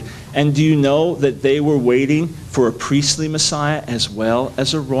uncovered. And do you know that they were waiting for a priestly Messiah as well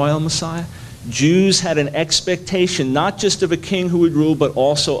as a royal Messiah? Jews had an expectation not just of a king who would rule, but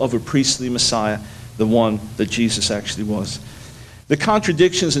also of a priestly Messiah, the one that Jesus actually was. The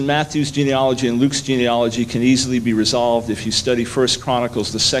contradictions in Matthew's genealogy and Luke's genealogy can easily be resolved if you study 1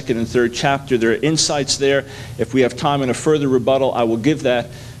 Chronicles, the 2nd and 3rd chapter. There are insights there. If we have time in a further rebuttal, I will give that.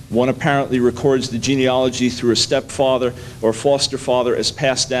 One apparently records the genealogy through a stepfather or foster father as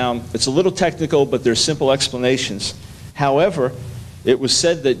passed down. It's a little technical, but there's simple explanations. However, it was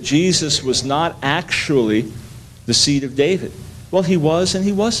said that Jesus was not actually the seed of David. Well, he was and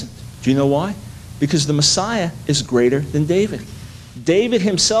he wasn't. Do you know why? Because the Messiah is greater than David. David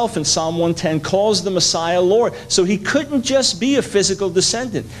himself in Psalm 110 calls the Messiah Lord. So he couldn't just be a physical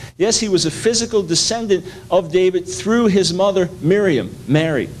descendant. Yes, he was a physical descendant of David through his mother Miriam,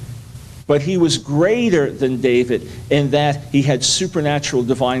 Mary. But he was greater than David in that he had supernatural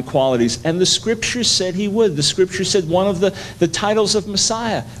divine qualities. And the Scripture said he would. The Scripture said one of the titles of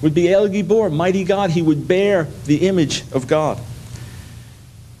Messiah would be El Gibor, mighty God. He would bear the image of God.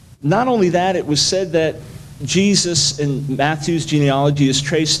 Not only that, it was said that Jesus in Matthew's genealogy is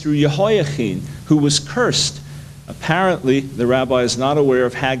traced through Jehoiachin, who was cursed Apparently, the rabbi is not aware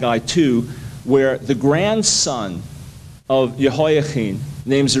of Haggai 2, where the grandson of Jehoiachin,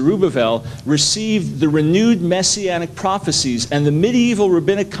 named Zerubbabel, received the renewed messianic prophecies. And the medieval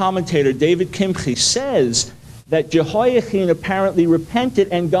rabbinic commentator David Kimchi says that Jehoiachin apparently repented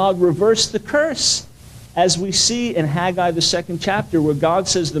and God reversed the curse, as we see in Haggai, the 2nd chapter, where God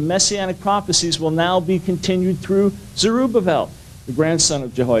says the messianic prophecies will now be continued through Zerubbabel, the grandson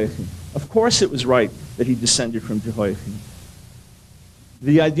of Jehoiachin. Of course it was right that he descended from Jehoiachin.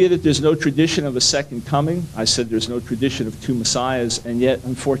 The idea that there's no tradition of a second coming, I said there's no tradition of two messiahs, and yet,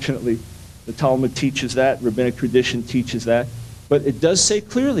 unfortunately, the Talmud teaches that, rabbinic tradition teaches that. But it does say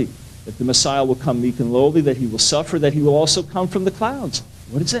clearly that the Messiah will come meek and lowly, that he will suffer, that he will also come from the clouds.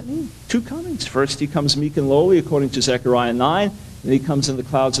 What does that mean? Two comings. First, he comes meek and lowly, according to Zechariah 9, and he comes in the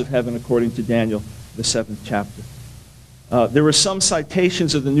clouds of heaven, according to Daniel, the 7th chapter. There were some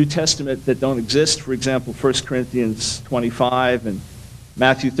citations of the New Testament that don't exist. For example, 1 Corinthians 25 and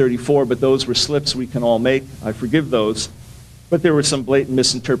Matthew 34, but those were slips we can all make. I forgive those. But there were some blatant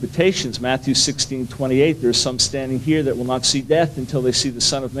misinterpretations. Matthew 16:28, there's some standing here that will not see death until they see the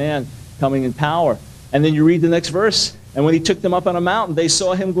Son of Man coming in power. And then you read the next verse, and when he took them up on a mountain, they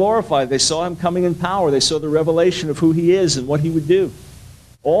saw him glorified. They saw him coming in power. They saw the revelation of who he is and what he would do.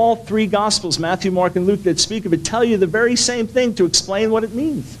 All three Gospels, Matthew, Mark, and Luke, that speak of it, tell you the very same thing to explain what it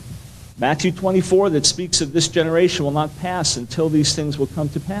means. Matthew 24, that speaks of this generation will not pass until these things will come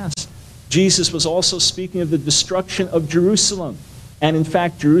to pass. Jesus was also speaking of the destruction of Jerusalem. And in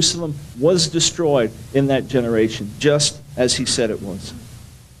fact, Jerusalem was destroyed in that generation, just as he said it was.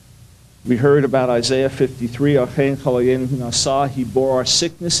 We heard about Isaiah 53, he bore our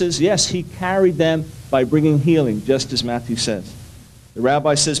sicknesses. Yes, he carried them by bringing healing, just as Matthew says. The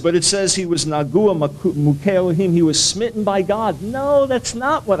rabbi says, but it says he was nagua mukei Elohim, he was smitten by God. No, that's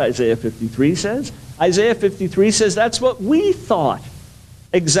not what Isaiah 53 says. Isaiah 53 says that's what we thought.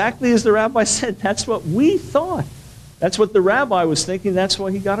 Exactly as the rabbi said, that's what we thought. That's what the rabbi was thinking, that's why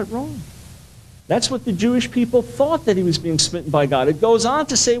he got it wrong. That's what the Jewish people thought, that he was being smitten by God. It goes on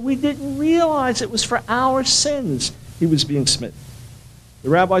to say we didn't realize it was for our sins he was being smitten. The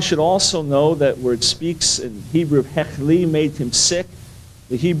rabbi should also know that where it speaks in Hebrew of hechli, made him sick,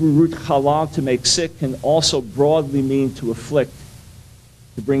 the Hebrew root chala, to make sick, can also broadly mean to afflict,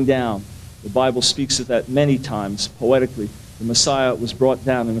 to bring down. The Bible speaks of that many times, poetically. The Messiah was brought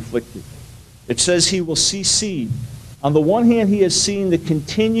down and afflicted. It says he will see seed. On the one hand, he has seen the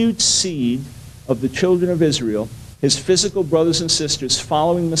continued seed of the children of Israel, his physical brothers and sisters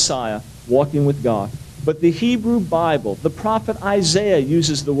following Messiah, walking with God. But the Hebrew Bible, the prophet Isaiah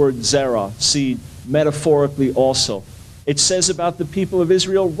uses the word zerah, seed, metaphorically also. It says about the people of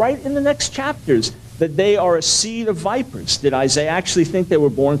Israel right in the next chapters that they are a seed of vipers. Did Isaiah actually think they were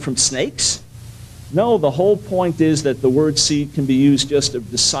born from snakes? No, the whole point is that the word seed can be used just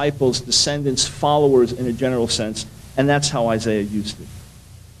of disciples, descendants, followers in a general sense, and that's how Isaiah used it.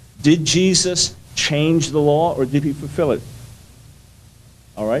 Did Jesus change the law, or did he fulfill it?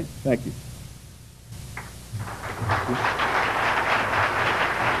 All right, thank you.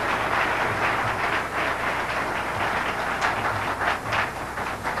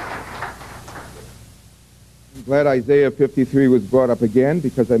 I'm glad Isaiah 53 was brought up again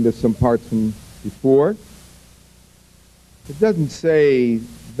because I missed some parts from before. It doesn't say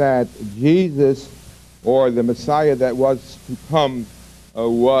that Jesus or the Messiah that was to come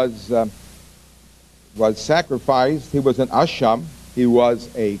was sacrificed. He was an asham. He was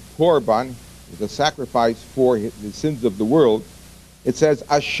a korban. It was a sacrifice for the sins of the world. It says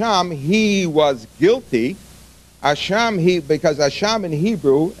asham, he was guilty. Asham, because asham in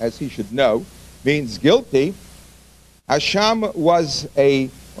Hebrew, as he should know, means guilty. Asham was an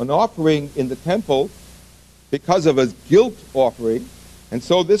offering in the temple because of his guilt offering. And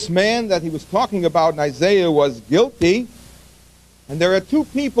so this man that he was talking about in Isaiah was guilty. And there are two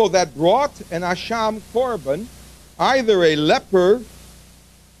people that brought an asham korban, either a leper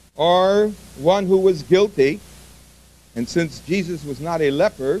or one who was guilty. And since Jesus was not a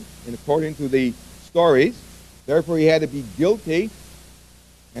leper, and according to the stories, therefore he had to be guilty.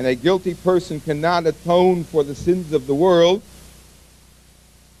 And a guilty person cannot atone for the sins of the world.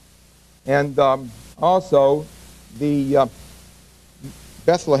 And also the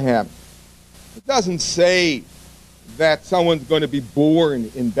Bethlehem. It doesn't say that someone's going to be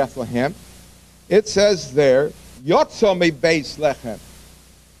born in Bethlehem. It says there, Yotza me Beis Lechem,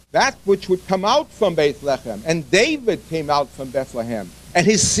 that which would come out from Bethlehem. And David came out from Bethlehem. And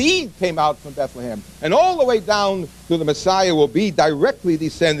his seed came out from Bethlehem. And all the way down to the Messiah will be directly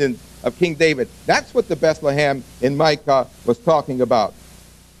descendant of King David. That's what the Bethlehem in Micah was talking about.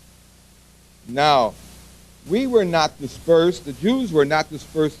 Now, we were not dispersed. The Jews were not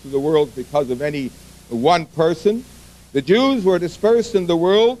dispersed through the world because of any one person. The Jews were dispersed in the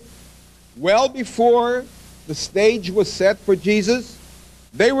world well before the stage was set for Jesus.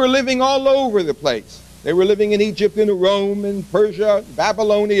 They were living all over the place. They were living in Egypt, in Rome, in Persia,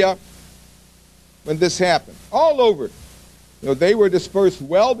 Babylonia, when this happened. All over. They were dispersed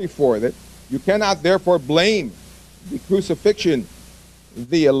well before that. You cannot therefore blame the crucifixion,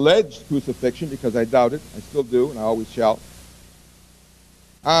 the alleged crucifixion, because I doubt it. I still do, and I always shall.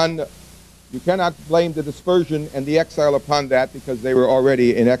 And you cannot blame the dispersion and the exile upon that, because they were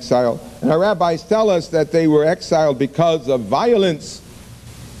already in exile. And our rabbis tell us that they were exiled because of violence.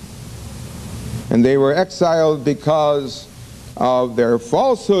 And they were exiled because of their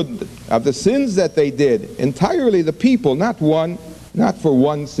falsehood, of the sins that they did. Entirely the people, not for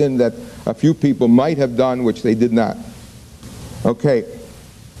one sin that a few people might have done, which they did not. Okay.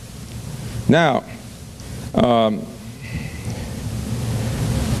 Now,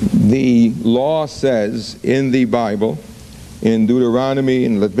 the law says in the Bible, in Deuteronomy,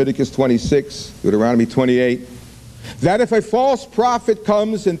 in Leviticus 26, Deuteronomy 28, that if a false prophet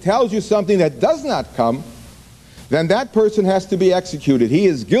comes and tells you something that does not come, then that person has to be executed. He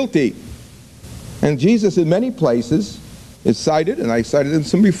is guilty. And Jesus in many places is cited, and I cited him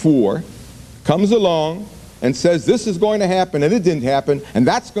some before, comes along and says this is going to happen and it didn't happen, and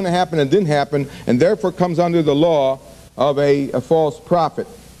that's going to happen and didn't happen, and therefore comes under the law of a false prophet.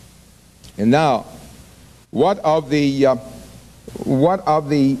 And now, what of the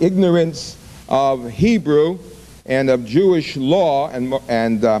ignorance of Hebrew and of Jewish law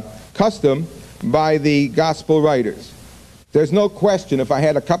and custom by the gospel writers? There's no question, if I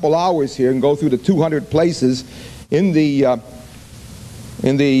had a couple hours here and go through the 200 places in the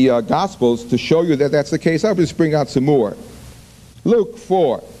Gospels to show you that that's the case, I'll just bring out some more. Luke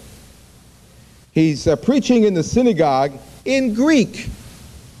 4. He's preaching in the synagogue in Greek.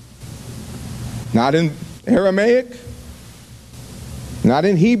 Not in Aramaic, not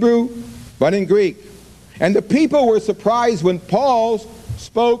in Hebrew, but in Greek. And the people were surprised when Paul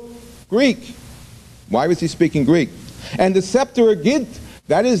spoke Greek. Why was he speaking Greek? And the Septuagint,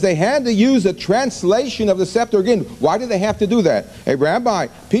 that is, they had to use a translation of the Septuagint. Why did they have to do that? A rabbi,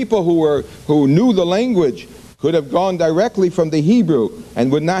 people who knew the language, could have gone directly from the Hebrew and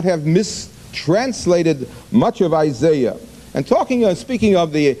would not have mistranslated much of Isaiah. And speaking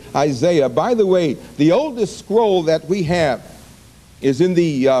of the Isaiah, by the way, the oldest scroll that we have is in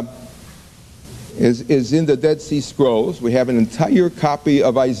the Dead Sea Scrolls. We have an entire copy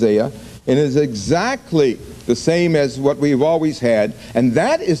of Isaiah, and it is exactly the same as what we've always had, and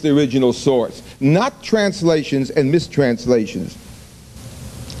that is the original source, not translations and mistranslations.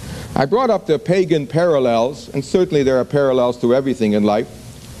 I brought up the pagan parallels, and certainly there are parallels to everything in life,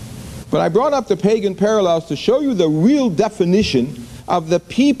 but I brought up the pagan parallels to show you the real definition of the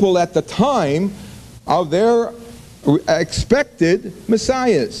people at the time of their expected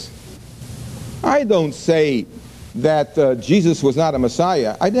messiahs. I don't say that Jesus was not a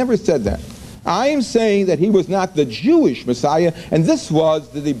Messiah. I never said that. I am saying that he was not the Jewish Messiah, and this was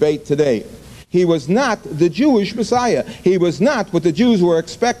the debate today. He was not the Jewish Messiah. He was not what the Jews were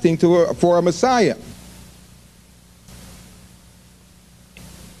expecting for a Messiah.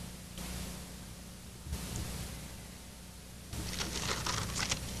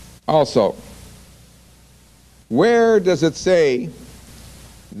 Also, where does it say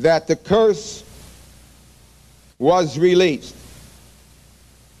that the curse was released?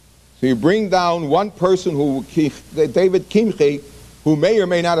 So you bring down one person, David Kimchi, who may or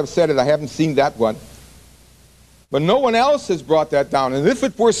may not have said it. I haven't seen that one. But no one else has brought that down. And if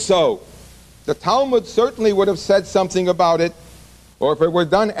it were so, the Talmud certainly would have said something about it. Or if it were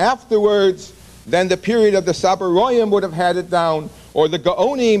done afterwards, then the period of the Sabaroyim would have had it down. Or the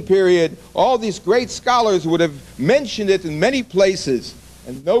Gaonim period. All these great scholars would have mentioned it in many places.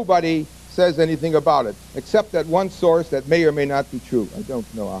 And nobody says anything about it, except that one source that may or may not be true. I don't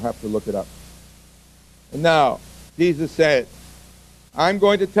know. I'll have to look it up. And now, Jesus said, I'm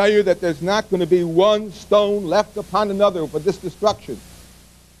going to tell you that there's not going to be one stone left upon another for this destruction.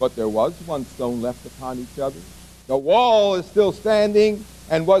 But there was one stone left upon each other. The wall is still standing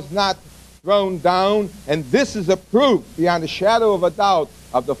and was not thrown down, and this is a proof beyond a shadow of a doubt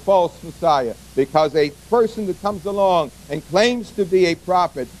of the false Messiah, because a person that comes along and claims to be a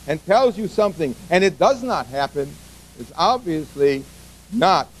prophet and tells you something and it does not happen is obviously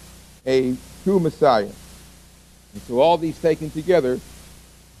not a true Messiah. And so all these taken together,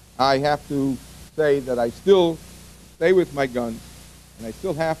 I have to say that I still stay with my guns, and I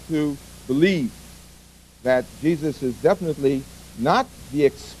still have to believe that Jesus is definitely not the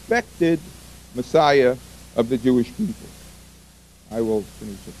expected Messiah of the Jewish people. I will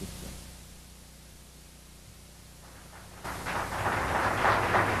finish at this point.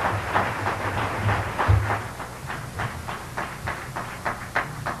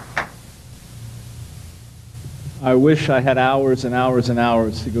 I wish I had hours and hours and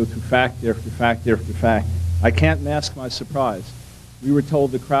hours to go through fact after fact after fact. I can't mask my surprise. We were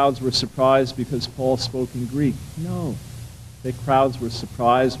told the crowds were surprised because Paul spoke in Greek. No. The crowds were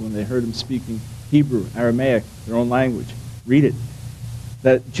surprised when they heard him speaking Hebrew, Aramaic, their own language. Read it.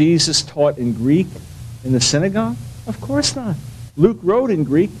 That Jesus taught in Greek in the synagogue? Of course not. Luke wrote in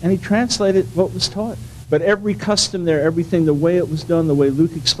Greek, and he translated what was taught. But every custom there, everything, the way it was done, the way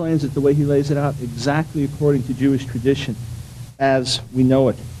Luke explains it, the way he lays it out, exactly according to Jewish tradition as we know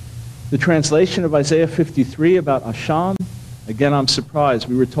it. The translation of Isaiah 53 about Asham, again, I'm surprised.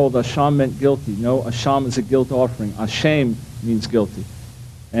 We were told Asham meant guilty. No, Asham is a guilt offering. Ashem means guilty.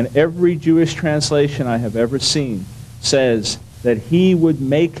 And every Jewish translation I have ever seen says that he would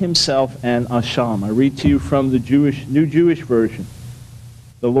make himself an Asham. I read to you from the New Jewish version.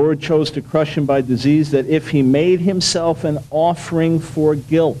 The Lord chose to crush him by disease, that if he made himself an offering for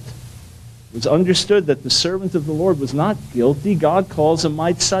guilt. It was understood that the servant of the Lord was not guilty. God calls him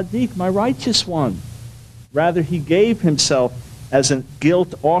my tzaddik, my righteous one. Rather, he gave himself as a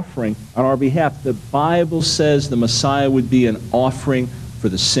guilt offering on our behalf. The Bible says the Messiah would be an offering for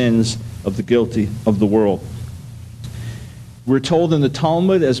the sins of the guilty of the world. We're told in the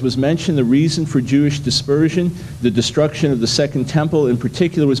Talmud, as was mentioned, the reason for Jewish dispersion, the destruction of the Second Temple in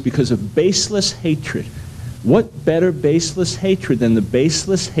particular, was because of baseless hatred. What better baseless hatred than the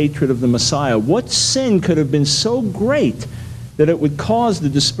baseless hatred of the Messiah? What sin could have been so great that it would cause the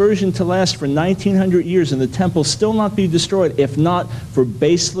dispersion to last for 1900 years and the temple still not be destroyed, if not for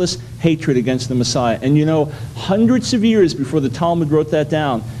baseless hatred against the Messiah? And you know, hundreds of years before the Talmud wrote that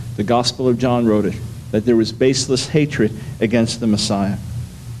down, the Gospel of John wrote it, that there was baseless hatred against the Messiah.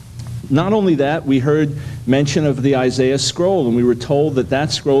 Not only that, we heard mention of the Isaiah scroll, and we were told that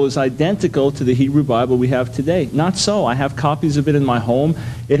that scroll is identical to the Hebrew Bible we have today. Not so. I have copies of it in my home.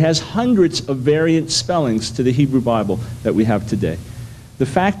 It has hundreds of variant spellings to the Hebrew Bible that we have today. The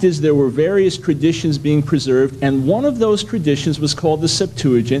fact is there were various traditions being preserved, and one of those traditions was called the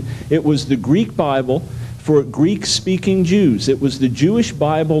Septuagint. It was the Greek Bible for Greek-speaking Jews. It was the Jewish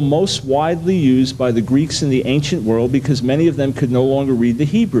Bible most widely used by the Greeks in the ancient world because many of them could no longer read the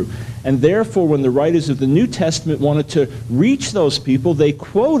Hebrew. And therefore, when the writers of the New Testament wanted to reach those people, they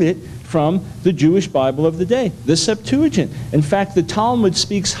quoted from the Jewish Bible of the day, the Septuagint. In fact, the Talmud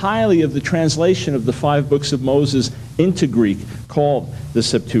speaks highly of the translation of the 5 books of Moses into Greek, called the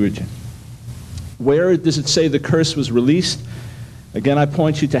Septuagint. Where does it say the curse was released? Again, I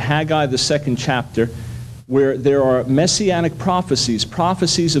point you to Haggai, the 2nd chapter, where there are messianic prophecies,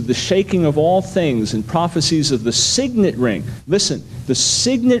 prophecies of the shaking of all things, and prophecies of the signet ring. Listen, the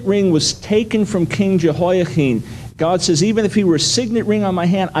signet ring was taken from King Jehoiachin. God says, even if he were a signet ring on my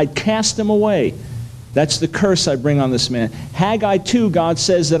hand, I'd cast him away. That's the curse I bring on this man. Haggai 2, God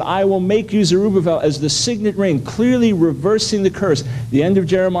says that I will make you, Zerubbabel, as the signet ring, clearly reversing the curse. The end of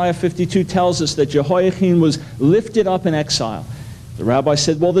Jeremiah 52 tells us that Jehoiachin was lifted up in exile. The rabbi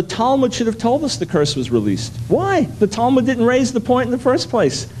said, well, the Talmud should have told us the curse was released. Why? The Talmud didn't raise the point in the first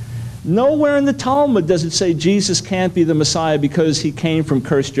place. Nowhere in the Talmud does it say Jesus can't be the Messiah because he came from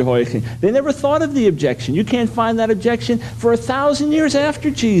cursed Jehoiachin. They never thought of the objection. You can't find that objection for 1,000 years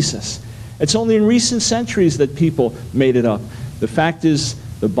after Jesus. It's only in recent centuries that people made it up. The fact is,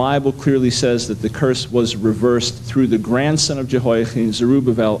 the Bible clearly says that the curse was reversed through the grandson of Jehoiachin,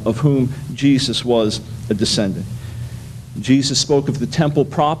 Zerubbabel, of whom Jesus was a descendant. Jesus spoke of the temple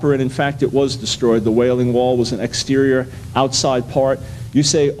proper, and in fact it was destroyed. The Wailing Wall was an exterior, outside part. You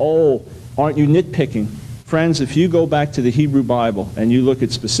say, oh, aren't you nitpicking? Friends, if you go back to the Hebrew Bible and you look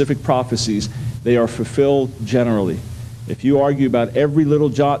at specific prophecies, they are fulfilled generally. If you argue about every little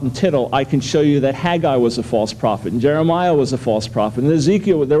jot and tittle, I can show you that Haggai was a false prophet, and Jeremiah was a false prophet, and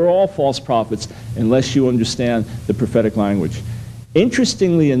Ezekiel, they were all false prophets, unless you understand the prophetic language.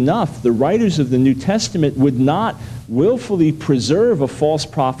 Interestingly enough, the writers of the New Testament would not willfully preserve a false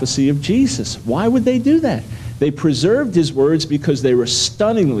prophecy of Jesus. Why would they do that? They preserved his words because they were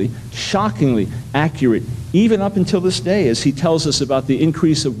stunningly, shockingly accurate, even up until this day, as he tells us about the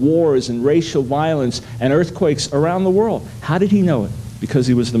increase of wars and racial violence and earthquakes around the world. How did he know it? Because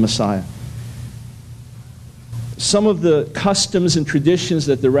he was the Messiah. Some of the customs and traditions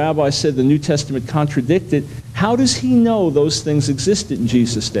that the rabbi said the New Testament contradicted, how does he know those things existed in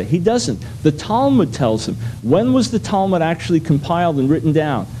Jesus' day? He doesn't. The Talmud tells him. When was the Talmud actually compiled and written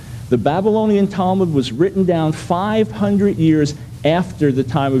down? The Babylonian Talmud was written down 500 years after the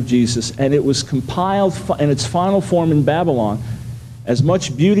time of Jesus, and it was compiled in its final form in Babylon. As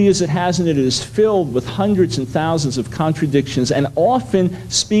much beauty as it has in it, it is filled with hundreds and thousands of contradictions and often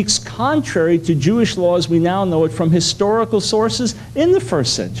speaks contrary to Jewish law as we now know it from historical sources in the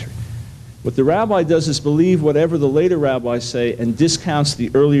first century. What the rabbi does is believe whatever the later rabbis say and discounts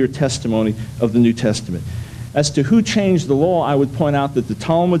the earlier testimony of the New Testament. As to who changed the law, I would point out that the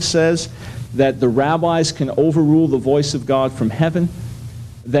Talmud says that the rabbis can overrule the voice of God from heaven,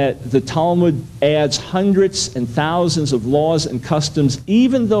 that the Talmud adds hundreds and thousands of laws and customs,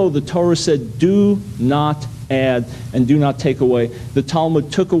 even though the Torah said, do not add and do not take away. The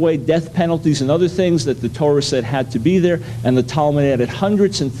Talmud took away death penalties and other things that the Torah said had to be there, and the Talmud added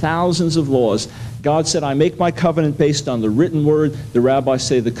hundreds and thousands of laws. God said, I make my covenant based on the written word. The rabbis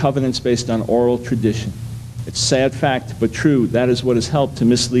say the covenant's based on oral tradition. It's a sad fact, but true. That is what has helped to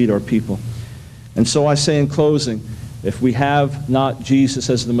mislead our people. And so I say in closing, if we have not Jesus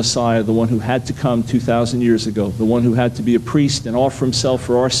as the Messiah, the one who had to come 2,000 years ago, the one who had to be a priest and offer himself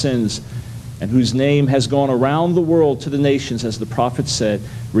for our sins, and whose name has gone around the world to the nations, as the prophet said,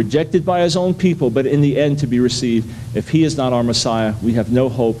 rejected by his own people, but in the end to be received, if he is not our Messiah, we have no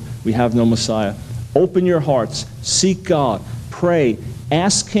hope, we have no Messiah. Open your hearts, seek God, pray,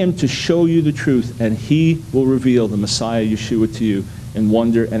 ask him to show you the truth, and he will reveal the Messiah, Yeshua, to you in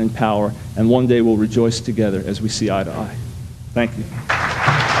wonder and in power, and one day we'll rejoice together as we see eye to eye. Thank you.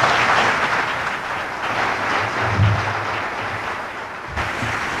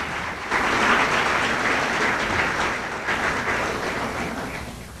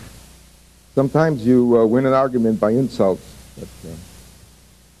 Sometimes you win an argument by insults, but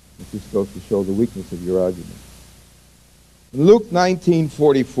it just goes to show the weakness of your argument. In Luke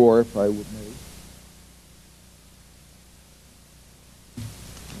 19:44, if I would may.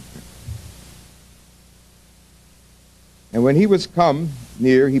 And when he was come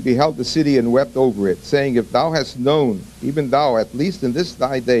near, he beheld the city and wept over it, saying, if thou hast known, even thou, at least in this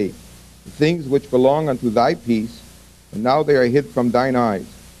thy day, the things which belong unto thy peace, and now they are hid from thine eyes.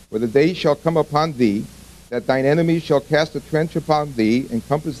 For the day shall come upon thee, that thine enemies shall cast a trench upon thee, and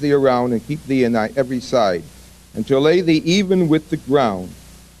compass thee around, and keep thee in thy every side, and shall lay thee even with the ground,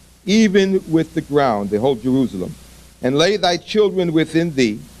 the whole Jerusalem, and lay thy children within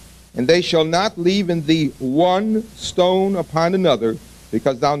thee, and they shall not leave in thee one stone upon another,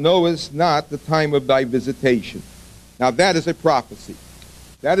 because thou knowest not the time of thy visitation. Now that is a prophecy.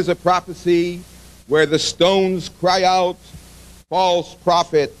 That is a prophecy where the stones cry out, false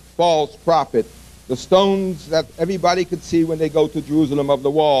prophet, false prophet. The stones that everybody could see when they go to Jerusalem of the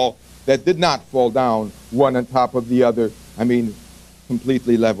wall that did not fall down one on top of the other. I mean,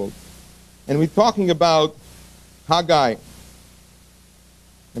 completely leveled. And we're talking about Haggai.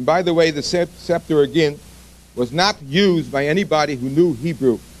 And by the way, the Septuagint was not used by anybody who knew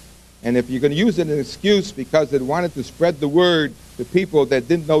Hebrew. And if you're going to use it as an excuse because it wanted to spread the word to people that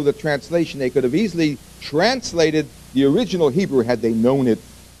didn't know the translation, they could have easily translated the original Hebrew had they known it.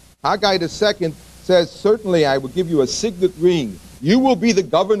 Haggai II says, certainly I will give you a signet ring. You will be the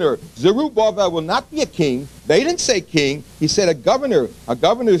governor. Zerubbabel will not be a king. They didn't say king. He said a governor. A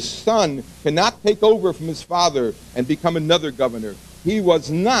governor's son cannot take over from his father and become another governor. He was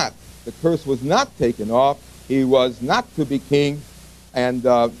not. The curse was not taken off. He was not to be king. And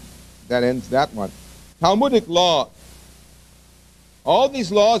that ends that one. Talmudic law. All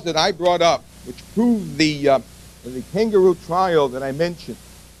these laws that I brought up, which prove the kangaroo trial that I mentioned,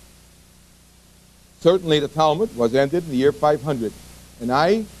 certainly the Talmud was ended in the year 500. And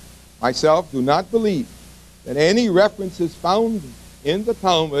I, myself, do not believe that any references found in the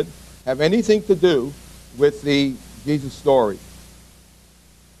Talmud have anything to do with the Jesus story.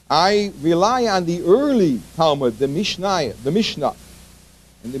 I rely on the early Talmud, the Mishnah.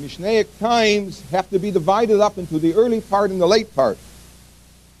 And the Mishnaic times have to be divided up into the early part and the late part.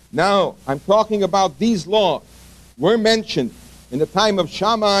 Now, I'm talking about these laws were mentioned in the time of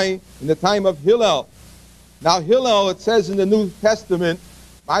Shammai, in the time of Hillel. Now, Hillel, it says in the New Testament,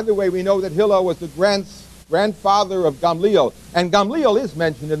 by the way, we know that Hillel was the grandfather of Gamliel. And Gamliel is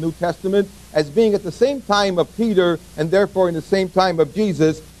mentioned in the New Testament as being at the same time of Peter and therefore in the same time of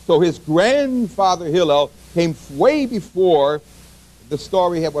Jesus. So his grandfather Hillel came way before the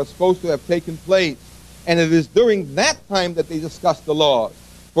story was supposed to have taken place. And it is during that time that they discussed the laws.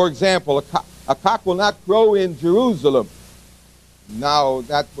 For example, a cock will not crow in Jerusalem. Now,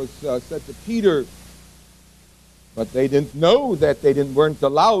 that was said to Peter, but they didn't know that they weren't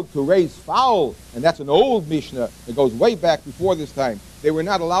allowed to raise fowl. And that's an old Mishnah. It goes way back before this time. They were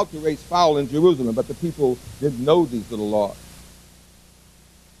not allowed to raise fowl in Jerusalem, but the people didn't know these little laws.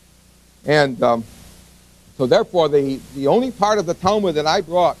 And so So therefore, the only part of the Talmud that I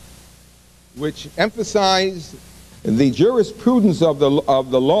brought which emphasized the jurisprudence of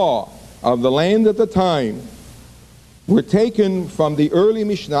the law of the land at the time were taken from the early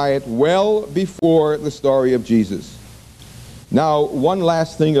Mishnayot well before the story of Jesus. Now, one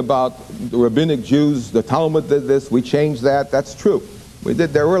last thing about the rabbinic Jews. The Talmud did this, we changed that. That's true. We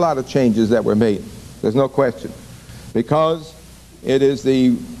did. There were a lot of changes that were made. There's no question. Because it is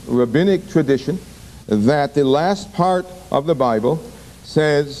the rabbinic tradition that the last part of the Bible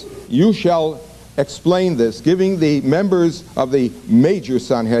says, you shall explain this, giving the members of the major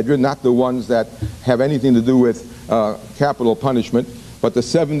Sanhedrin, not the ones that have anything to do with capital punishment, but the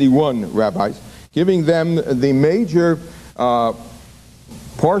 71 rabbis, giving them the major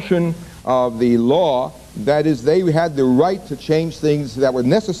portion of the law. That is, they had the right to change things that were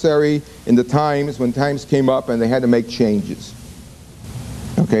necessary in the times when times came up and they had to make changes.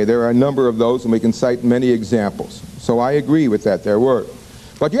 Okay, there are a number of those, and we can cite many examples. So I agree with that, there were.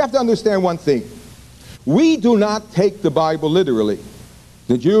 But you have to understand one thing. We do not take the Bible literally.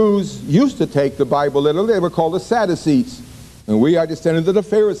 The Jews used to take the Bible literally. They were called the Sadducees. And we are descendants of the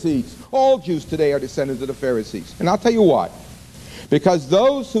Pharisees. All Jews today are descendants of the Pharisees. And I'll tell you why. Because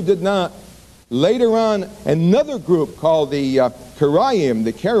those who did not, later on, another group called the Karaim,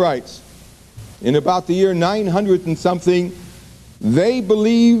 the Karaites, in about the year 900 and something, they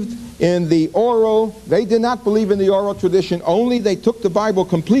believed in the oral. They did not believe in the oral tradition only. They took the Bible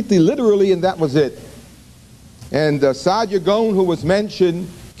completely literally, and that was it. And Saadia Gaon, who was mentioned,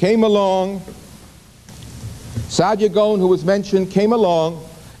 came along. Saadia Gaon, who was mentioned, came along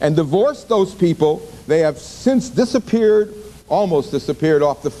and divorced those people. They have since disappeared, almost disappeared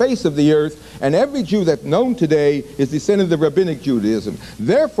off the face of the earth, and every Jew that's known today is descendant of Rabbinic Judaism.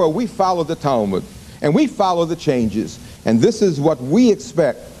 Therefore, we follow the Talmud, and we follow the changes, and this is what we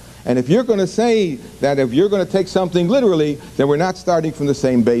expect. And if you're going to say that if you're going to take something literally, then we're not starting from the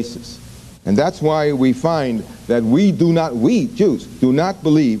same basis. And that's why we find that we Jews, do not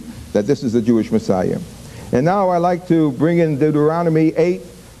believe that this is the Jewish Messiah. And now I'd like to bring in Deuteronomy 8.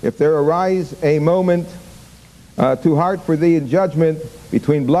 If there arise a moment too hard for thee in judgment,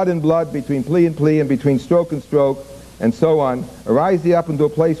 between blood and blood, between plea and plea, and between stroke and stroke, and so on, arise thee up into a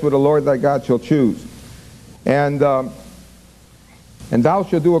place where the Lord thy God shall choose. And thou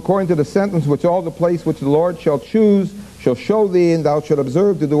shalt do according to the sentence which all the place which the Lord shall choose shall show thee, and thou shalt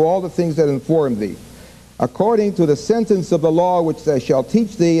observe to do all the things that inform thee, according to the sentence of the law which they shall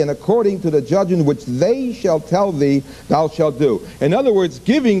teach thee, and according to the judgment which they shall tell thee, thou shalt do. In other words,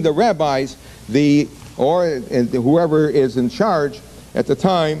 giving the rabbis, whoever is in charge at the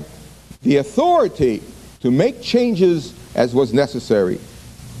time, the authority to make changes as was necessary.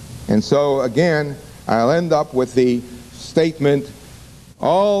 And so again, I'll end up with the statement,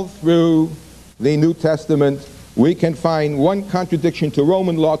 all through the New Testament, we can find one contradiction to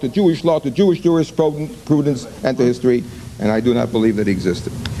Roman law, to Jewish jurisprudence, and to history, and I do not believe that it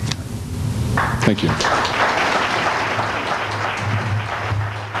existed. Thank you.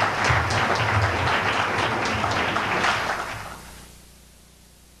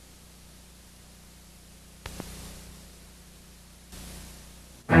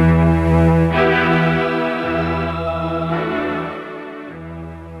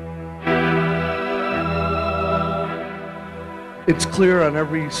 It's clear on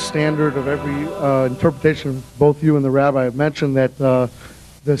every standard of every interpretation, both you and the rabbi have mentioned, that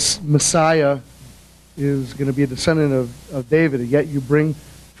this Messiah is going to be a descendant of David, and yet you bring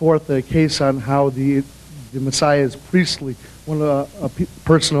forth a case on how the Messiah is priestly, a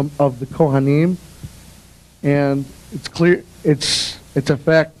person of the Kohanim, and it's clear, it's a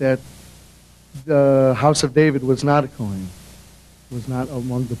fact that the house of David was not a Kohen, was not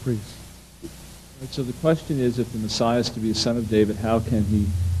among the priests. So the question is, if the Messiah is to be a son of David, how can he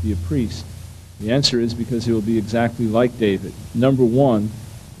be a priest? The answer is because he will be exactly like David. Number one,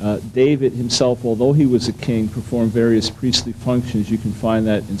 David himself, although he was a king, performed various priestly functions. You can find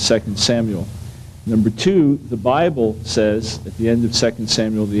that in 2 Samuel. Number two, the Bible says, at the end of 2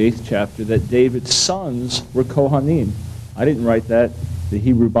 Samuel, the 8th chapter, that David's sons were Kohanim. I didn't write that. The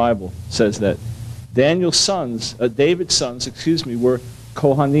Hebrew Bible says that. David's sons, were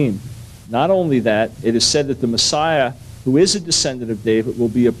Kohanim. Not only that, it is said that the Messiah, who is a descendant of David, will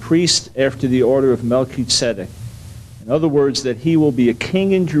be a priest after the order of Melchizedek. In other words, that he will be a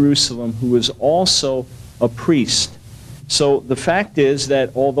king in Jerusalem who is also a priest. So the fact is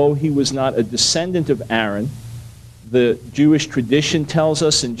that although he was not a descendant of Aaron, the Jewish tradition tells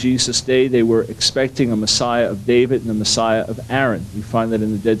us in Jesus' day they were expecting a Messiah of David and a Messiah of Aaron. We find that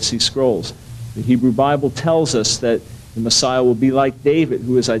in the Dead Sea Scrolls. The Hebrew Bible tells us that The Messiah will be like David,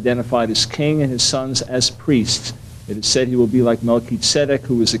 who is identified as king, and his sons as priests. It is said he will be like Melchizedek,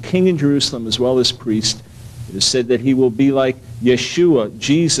 who is a king in Jerusalem as well as priest. It is said that he will be like Yeshua,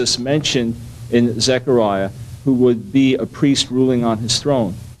 Jesus mentioned in Zechariah, who would be a priest ruling on his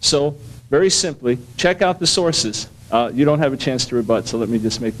throne. So, very simply, check out the sources. You don't have a chance to rebut, so let me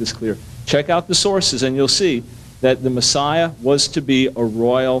just make this clear. Check out the sources, and you'll see that the Messiah was to be a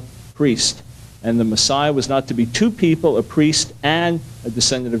royal priest. And the Messiah was not to be two people, a priest and a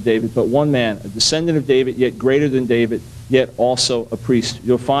descendant of David, but one man, a descendant of David, yet greater than David, yet also a priest.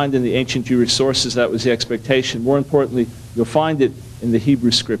 You'll find in the ancient Jewish sources that was the expectation. More importantly, you'll find it in the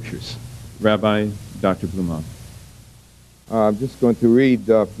Hebrew Scriptures. Rabbi Dr. Blumenauer. I'm just going to read,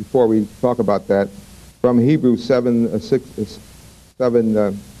 before we talk about that, from Hebrews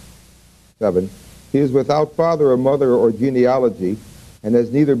 7:7. He is without father or mother or genealogy, and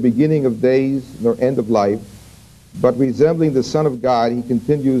has neither beginning of days nor end of life, but resembling the Son of God, he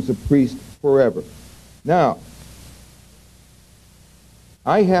continues a priest forever. Now,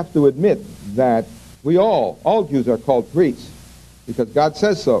 I have to admit that we all Jews are called priests, because God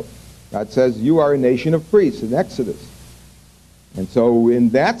says so. God says, you are a nation of priests in Exodus. And so in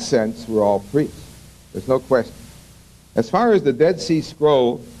that sense, we're all priests. There's no question. As far as the Dead Sea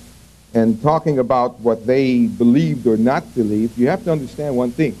Scroll, and talking about what they believed or not believed, you have to understand one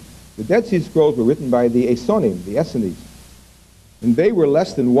thing. The Dead Sea Scrolls were written by the Essenes, the Essenes. And they were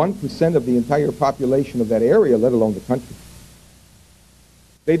less than 1% of the entire population of that area, let alone the country.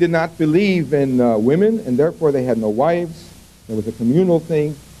 They did not believe in women, and therefore they had no wives. There was a communal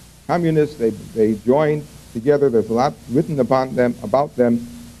thing. Communists, they joined together. There's a lot written about them,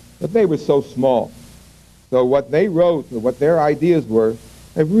 but they were so small. So what they wrote, or what their ideas were,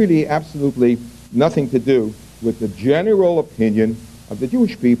 have really absolutely nothing to do with the general opinion of the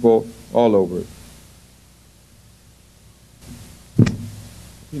Jewish people all over it.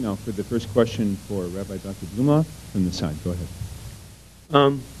 For the first question for Rabbi Dr. Blumenauer from the side. Go ahead.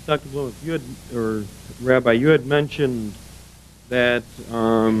 Dr. Blumenauer, Rabbi, you had mentioned that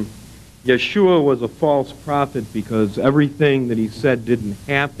Yeshua was a false prophet because everything that he said didn't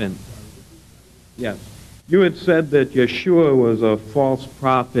happen. Yes. You had said that Yeshua was a false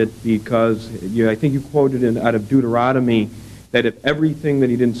prophet because, I think you quoted out of Deuteronomy, that if everything that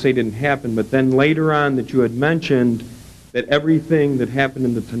he didn't say didn't happen, but then later on that you had mentioned that everything that happened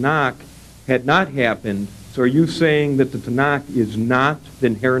in the Tanakh had not happened. So are you saying that the Tanakh is not the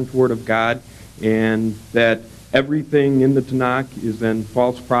inherent word of God, and that everything in the Tanakh is then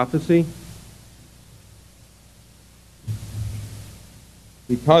false prophecy?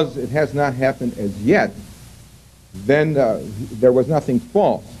 Because it has not happened as yet, then there was nothing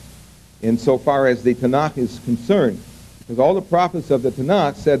false insofar as the Tanakh is concerned. Because all the prophets of the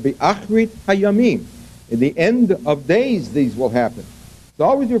Tanakh said, B'achrit hayamim. In the end of days, these will happen. It's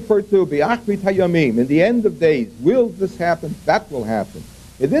always referred to, B'achrit hayamim. In the end of days, will this happen? That will happen.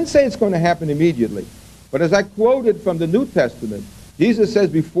 It didn't say it's going to happen immediately. But as I quoted from the New Testament, Jesus says,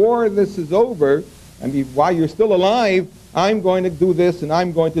 before this is over, and while you're still alive, I'm going to do this and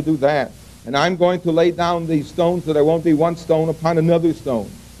I'm going to do that. And I'm going to lay down these stones so there won't be one stone upon another stone.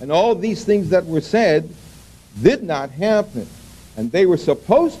 And all these things that were said did not happen. And they were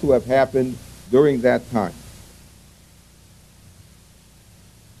supposed to have happened during that time.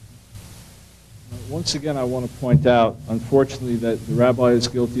 Once again, I want to point out, unfortunately, that the rabbi is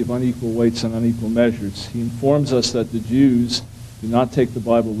guilty of unequal weights and unequal measures. He informs us that the Jews do not take the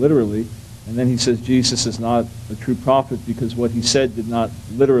Bible literally, and then he says Jesus is not a true prophet because what he said did not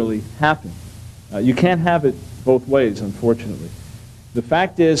literally happen. You can't have it both ways, unfortunately. The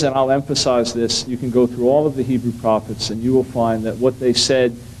fact is, and I'll emphasize this, you can go through all of the Hebrew prophets and you will find that what they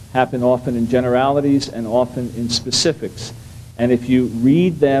said happened often in generalities and often in specifics. And if you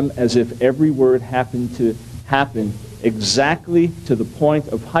read them as if every word happened to happen exactly to the point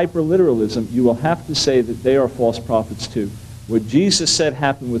of hyperliteralism, you will have to say that they are false prophets too. What Jesus said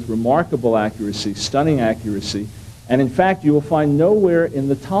happened with remarkable accuracy, stunning accuracy, and in fact you will find nowhere in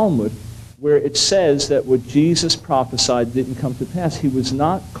the Talmud where it says that what Jesus prophesied didn't come to pass. He was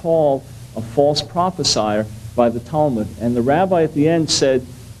not called a false prophesier by the Talmud. And the rabbi at the end said,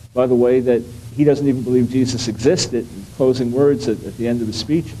 by the way, that he doesn't even believe Jesus existed, closing words at the end of his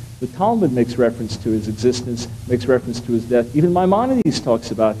speech. The Talmud makes reference to his existence, makes reference to his death. Even Maimonides talks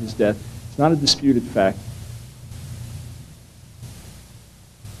about his death. It's not a disputed fact.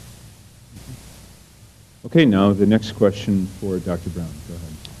 Okay, now the next question for Dr. Brown. Go ahead.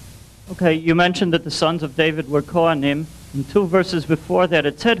 Okay, you mentioned that the sons of David were Kohanim. In 2 verses before that,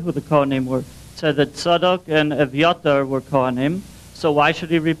 it said who the Kohanim were. It said that Tzadok and Aviatar were Kohanim. So why should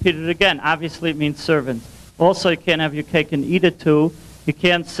he repeat it again? Obviously, it means servants. Also, you can't have your cake and eat it too. You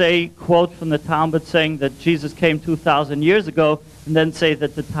can't say, quote from the Talmud saying that Jesus came 2,000 years ago, and then say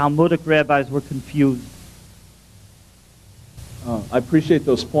that the Talmudic rabbis were confused. I appreciate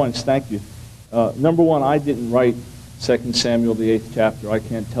those points. Thank you. Number one, I didn't write 2 Samuel, the 8th chapter. I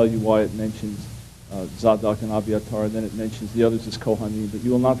can't tell you why it mentions Zadok and Abiatar, and then it mentions the others as Kohanim. But you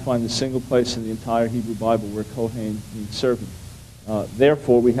will not find a single place in the entire Hebrew Bible where Kohen means servant.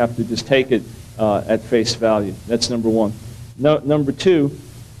 Therefore, we have to just take it at face value. That's number one. Number two,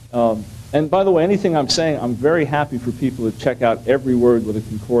 and by the way, anything I'm saying, I'm very happy for people to check out every word with a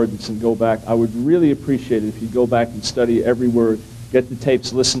concordance and go back. I would really appreciate it if you go back and study every word, get the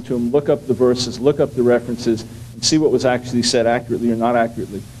tapes, listen to them, look up the verses, look up the references, and see what was actually said accurately or not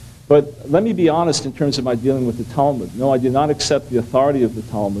accurately. But let me be honest in terms of my dealing with the Talmud. No, I do not accept the authority of the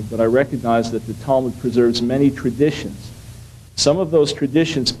Talmud, but I recognize that the Talmud preserves many traditions. Some of those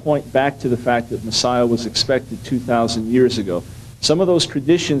traditions point back to the fact that Messiah was expected 2,000 years ago. Some of those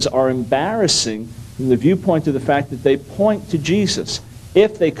traditions are embarrassing from the viewpoint of the fact that they point to Jesus.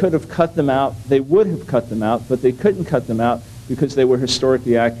 If they could have cut them out, they would have cut them out, but they couldn't cut them out because they were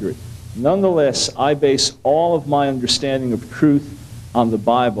historically accurate. Nonetheless, I base all of my understanding of truth on the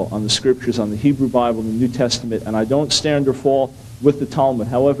Bible, on the Scriptures, on the Hebrew Bible, the New Testament, and I don't stand or fall with the Talmud.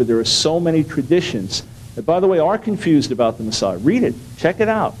 However, there are so many traditions that, by the way, are confused about the Messiah. Read it. Check it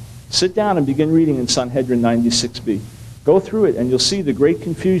out. Sit down and begin reading in Sanhedrin 96b. Go through it, and you'll see the great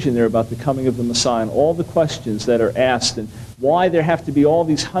confusion there about the coming of the Messiah and all the questions that are asked and why there have to be all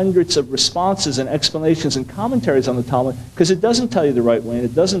these hundreds of responses and explanations and commentaries on the Talmud, because it doesn't tell you the right way, and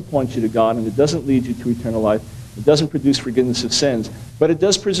it doesn't point you to God, and it doesn't lead you to eternal life. It doesn't produce forgiveness of sins. But it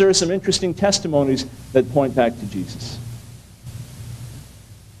does preserve some interesting testimonies that point back to Jesus.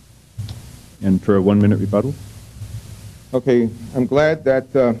 And for a 1-minute rebuttal? Okay, I'm glad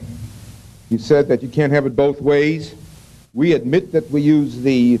that you said that you can't have it both ways. We admit that we use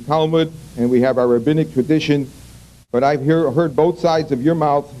the Talmud and we have our rabbinic tradition, but I've heard both sides of your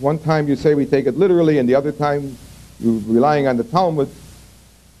mouth. One time you say we take it literally, and the other time you're relying on the Talmud.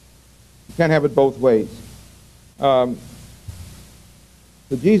 You can't have it both ways. So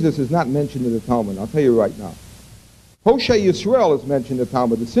Jesus is not mentioned in the Talmud. I'll tell you right now. Hoshea Yisrael is mentioned in the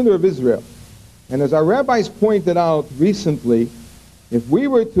Talmud, the sinner of Israel. And as our rabbis pointed out recently, if we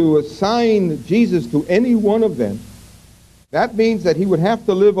were to assign Jesus to any one of them, that means that he would have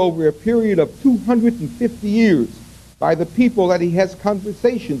to live over a period of 250 years by the people that he has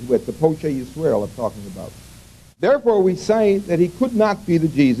conversations with, the Hoshea Yisrael I'm talking about. Therefore, we say that he could not be the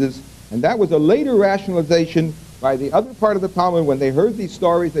Jesus, and that was a later rationalization by the other part of the Talmud. When they heard these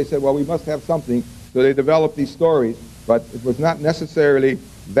stories, they said, well, we must have something, so they developed these stories, but it was not necessarily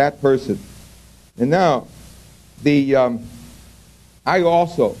that person. And now, I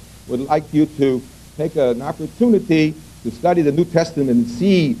also would like you to take an opportunity to study the New Testament and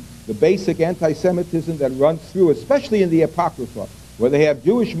see the basic anti-Semitism that runs through, especially in the Apocrypha, where they have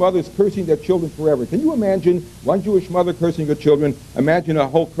Jewish mothers cursing their children forever. Can you imagine one Jewish mother cursing her children? Imagine a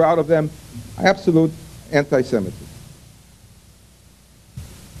whole crowd of them. Absolute anti-Semitism.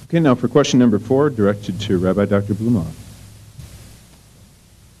 Okay, now for question number 4, directed to Rabbi Dr. Blumenauer.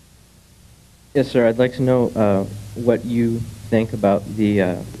 Yes, sir. I'd like to know what you think about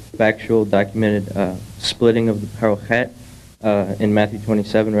the factual, documented splitting of the parochet in Matthew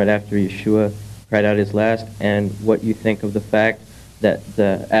 27 right after Yeshua cried out his last, and what you think of the fact that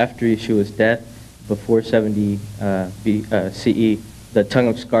after Yeshua's death, before 70 CE, the tongue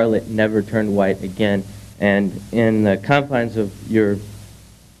of scarlet never turned white again. And in the confines of your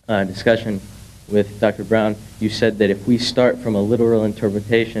discussion with Dr. Brown, you said that if we start from a literal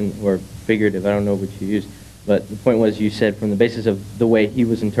interpretation, or figurative, I don't know what you used, but the point was, you said from the basis of the way he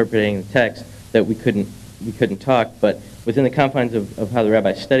was interpreting the text that we couldn't talk. But within the confines of how the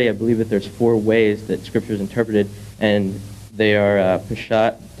rabbis study, I believe that there's 4 ways that Scripture is interpreted, and they are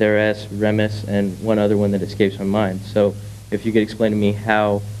Peshat, Deres, Remes, and one other one that escapes my mind. So if you could explain to me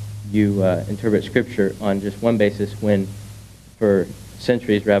how you interpret Scripture on just one basis, when for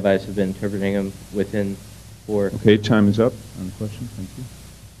centuries rabbis have been interpreting them within 4. Okay, time is up on the question. Thank you.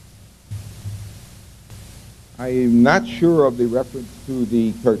 I'm not sure of the reference to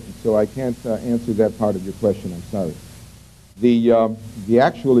the curtain, so I can't answer that part of your question. I'm sorry. The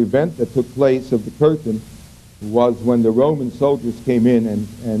actual event that took place of the curtain was when the Roman soldiers came in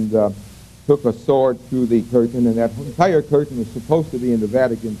and took a sword through the curtain, and that entire curtain was supposed to be in the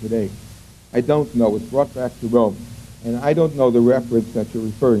Vatican today. I don't know. It's brought back to Rome, and I don't know the reference that you're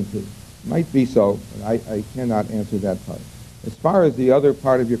referring to. It might be so, but I cannot answer that part. As far as the other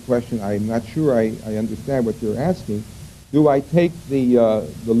part of your question, I'm not sure I understand what you're asking. Do I take the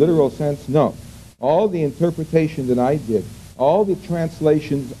literal sense? No. all the interpretation that I did, all the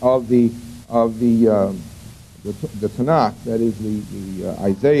translations of the Tanakh, that is the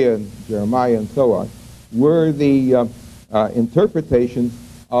Isaiah and Jeremiah and so on, were the interpretations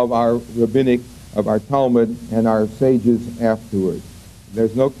of our rabbinic, of our Talmud, and our sages afterwards.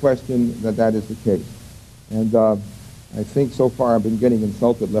 There's no question that that is the case. And I think so far I've been getting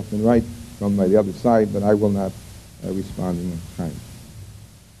insulted left and right from the other side, but I will not respond in kind.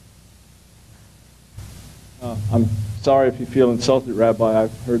 I'm sorry if you feel insulted, Rabbi.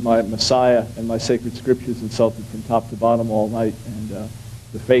 I've heard my Messiah and my sacred scriptures insulted from top to bottom all night, and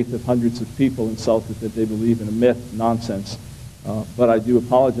the faith of hundreds of people insulted that they believe in a myth, nonsense. But I do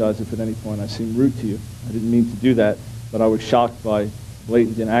apologize if at any point I seem rude to you. I didn't mean to do that, but I was shocked by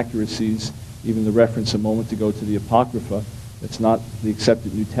blatant inaccuracies, even the reference a moment ago to the Apocrypha. It's not the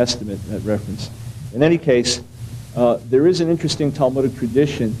accepted New Testament, that reference. In any case, there is an interesting Talmudic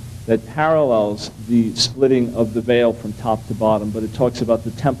tradition that parallels the splitting of the veil from top to bottom, but it talks about the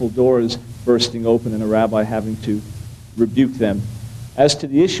temple doors bursting open and a rabbi having to rebuke them. As to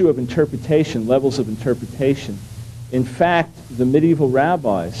the issue of interpretation, levels of interpretation, in fact, the medieval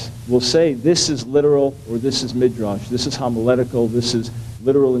rabbis will say this is literal or this is midrash, this is homiletical, this is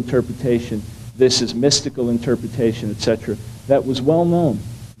literal interpretation, this is mystical interpretation, etc. That was well known.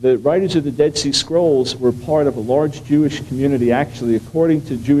 The writers of the Dead Sea Scrolls were part of a large Jewish community. Actually, according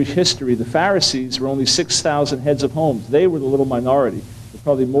to Jewish history, the Pharisees were only 6,000 heads of homes. They were the little minority. There's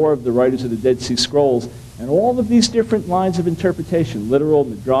probably more of the writers of the Dead Sea Scrolls. And all of these different lines of interpretation, literal,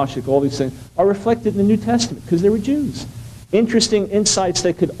 midrashic, all these things, are reflected in the New Testament because they were Jews. Interesting insights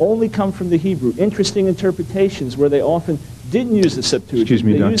that could only come from the Hebrew. Interesting interpretations where they often didn't use the Septuagint. Excuse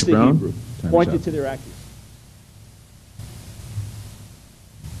me, they Dr. used the Brown? Hebrew, Time's pointed up. to their accuracy.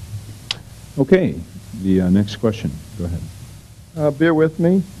 Okay, the next question. Go ahead. Bear with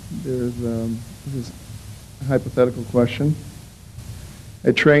me. This is a hypothetical question.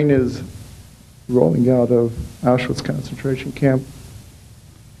 A train is rolling out of Auschwitz concentration camp.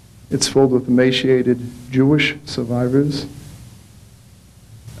 It's filled with emaciated Jewish survivors.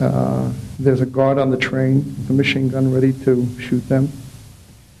 There's a guard on the train with a machine gun ready to shoot them.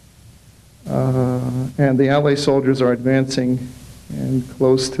 And the Allied soldiers are advancing, and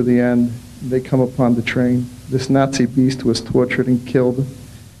close to the end, they come upon the train. This Nazi beast was tortured and killed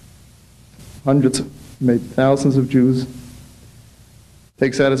hundreds, maybe thousands of Jews,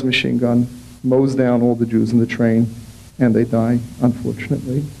 takes out his machine gun, mows down all the Jews in the train, and they die,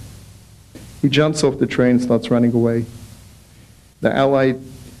 unfortunately. He jumps off the train and starts running away. The Allied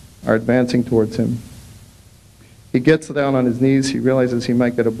are advancing towards him. He gets down on his knees. He realizes he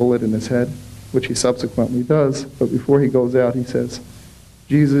might get a bullet in his head, which he subsequently does. But before he goes out, he says,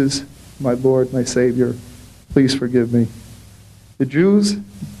 "Jesus, my Lord, my Savior, please forgive me." The Jews,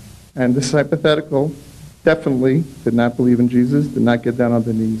 and this is hypothetical, definitely did not believe in Jesus, did not get down on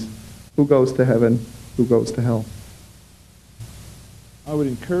their knees. Who goes to heaven? Who goes to hell? I would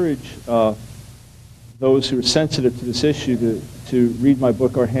encourage those who are sensitive to this issue to read my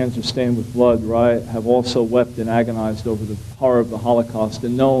book, Our Hands Are Stained with Blood, where I have also wept and agonized over the horror of the Holocaust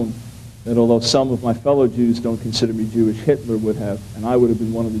and known that although some of my fellow Jews don't consider me Jewish, Hitler would have, and I would have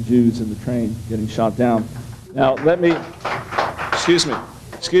been one of the Jews in the train getting shot down. Now, excuse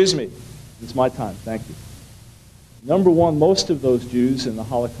me, it's my time, thank you. Number one, most of those Jews in the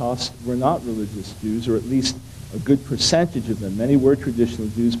Holocaust were not religious Jews, or at least a good percentage of them. Many were traditional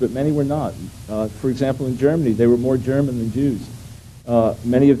Jews, but many were not. For example, in Germany, they were more German than Jews.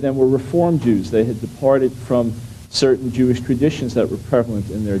 Many of them were Reformed Jews. They had departed from certain Jewish traditions that were prevalent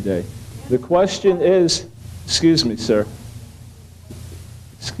in their day. The question is, excuse me, sir.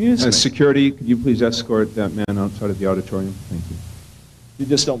 Excuse me. Security, could you please escort that man outside of the auditorium? Thank you. You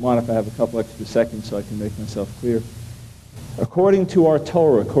just don't mind if I have a couple extra seconds so I can make myself clear. According to our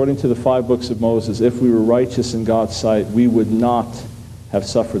Torah, according to the 5 books of Moses, if we were righteous in God's sight, we would not have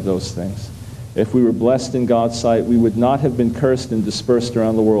suffered those things. If we were blessed in God's sight, we would not have been cursed and dispersed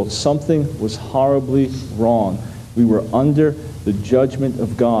around the world. Something was horribly wrong. We were under the judgment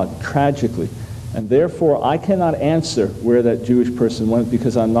of God, tragically. And therefore, I cannot answer where that Jewish person went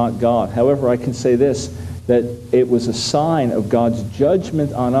because I'm not God. However, I can say this, that it was a sign of God's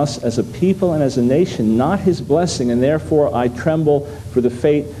judgment on us as a people and as a nation, not his blessing, and therefore I tremble for the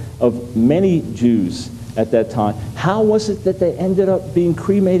fate of many Jews at that time. How was it that they ended up being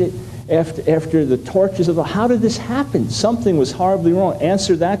cremated after the tortures of the... How did this happen? Something was horribly wrong.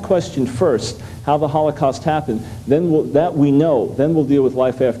 Answer that question first, how the Holocaust happened. Then that we know. Then we'll deal with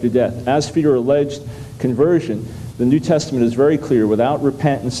life after death. As for your alleged conversion, The New Testament is very clear. Without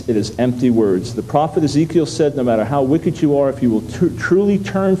repentance, it is empty words. The prophet Ezekiel said, no matter how wicked you are, if you will truly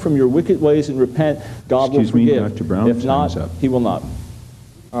turn from your wicked ways and repent, God will forgive. Dr. Brown, if not, time's up. he will not.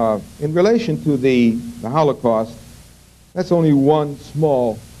 In relation to the Holocaust, that's only one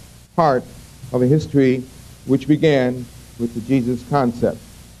small part of a history which began with the Jesus concept.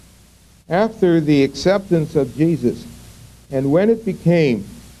 After the acceptance of Jesus, and when it became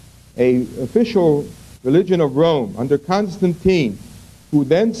an official religion of Rome under Constantine, who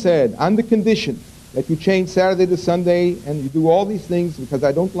then said, on the condition that you change Saturday to Sunday and you do all these things because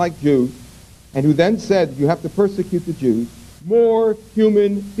I don't like Jews, and who then said you have to persecute the Jews, more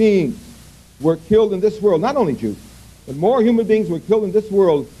human beings were killed in this world, not only Jews, but more human beings were killed in this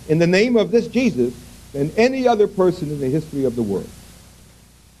world in the name of this Jesus than any other person in the history of the world.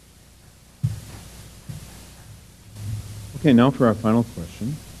 Okay, now for our final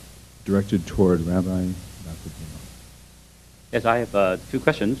question, directed toward Rabbi Dr. Brown. Yes, I have two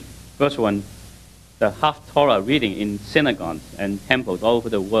questions. First one, the Haftorah reading in synagogues and temples all over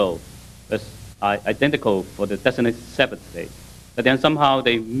the world is identical for the designated Sabbath day. But then somehow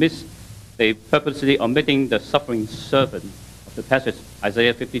they purposely omitting the suffering servant of the passage,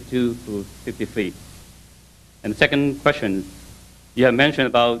 Isaiah 52 to 53. And the second question, you have mentioned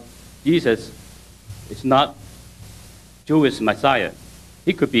about Jesus is not Jewish Messiah.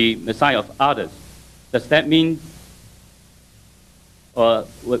 He could be Messiah of others. Does that mean, or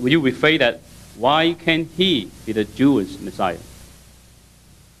will you rephrase that, why can't he be the Jewish Messiah?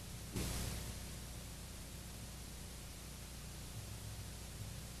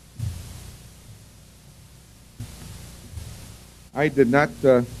 I did not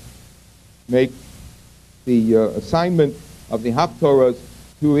make the assignment of the Haftorahs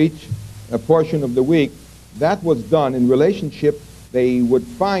to each portion of the week. That was done in relationship. They would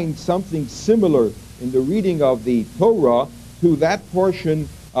find something similar in the reading of the Torah to that portion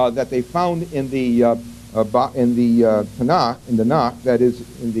that they found in the Tanakh, that is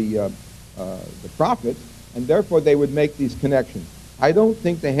in the prophets, and therefore they would make these connections. I don't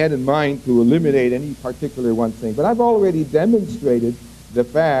think they had in mind to eliminate any particular one thing, but I've already demonstrated the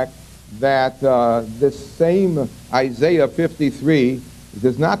fact that this same Isaiah 53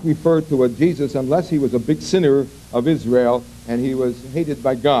 does not refer to a Jesus unless he was a big sinner of Israel and he was hated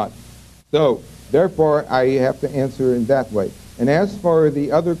by God. So, therefore, I have to answer in that way. And as for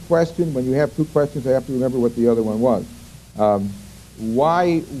the other question, when you have two questions, I have to remember what the other one was.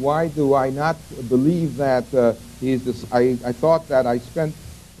 Why do I not believe that he is this? I thought that I spent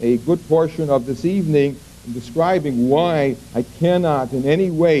a good portion of this evening in describing why I cannot in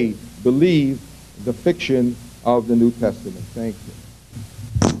any way believe the fiction of the New Testament. Thank you.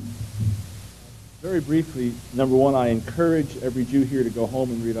 Very briefly, number one, I encourage every Jew here to go home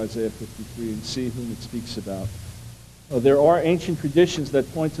and read Isaiah 53 and see whom it speaks about. There are ancient traditions that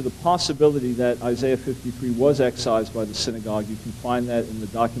point to the possibility that Isaiah 53 was excised by the synagogue. You can find that in the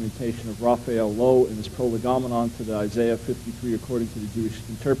documentation of Raphael Lowe in his Prolegomenon to the Isaiah 53 according to the Jewish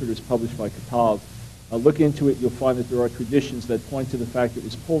interpreters published by Katav. Look into it, you'll find that there are traditions that point to the fact it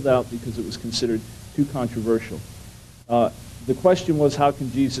was pulled out because it was considered too controversial. The question was, how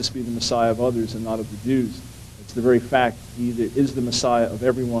can Jesus be the Messiah of others and not of the Jews? It's the very fact he either is the Messiah of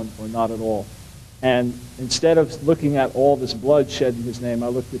everyone or not at all. And instead of looking at all this blood shed in his name, I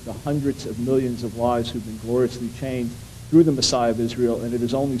looked at the hundreds of millions of lives who've been gloriously changed through the Messiah of Israel, and it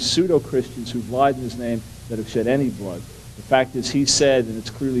is only pseudo-Christians who've lied in his name that have shed any blood. The fact is, he said, and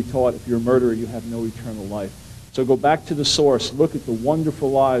it's clearly taught, if you're a murderer, you have no eternal life. So go back to the source, look at the wonderful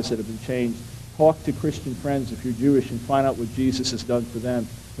lives that have been changed, talk to Christian friends if you're Jewish, and find out what Jesus has done for them.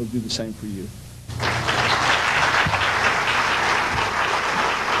 He'll do the same for you.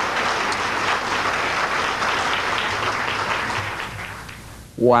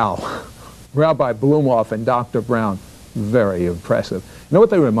 Wow. Rabbi Blumoff and Dr. Brown, very impressive. You know what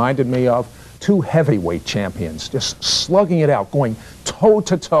they reminded me of? Two heavyweight champions just slugging it out, going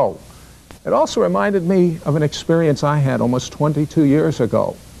toe-to-toe. It also reminded me of an experience I had almost 22 years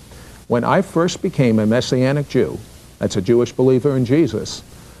ago. When I first became a Messianic Jew, that's a Jewish believer in Jesus,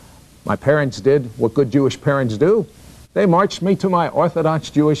 my parents did what good Jewish parents do. They marched me to my Orthodox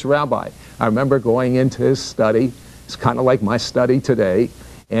Jewish rabbi. I remember going into his study. It's kind of like my study today.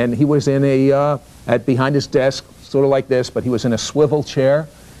 And he was in behind his desk, sort of like this, but he was in a swivel chair,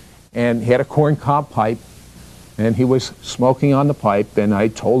 and he had a corncob pipe, and he was smoking on the pipe, and I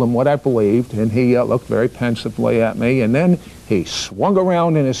told him what I believed, and he looked very pensively at me, and then he swung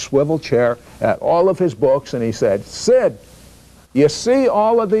around in his swivel chair at all of his books, and he said, "Sid, you see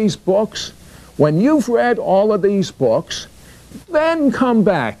all of these books? When you've read all of these books, then come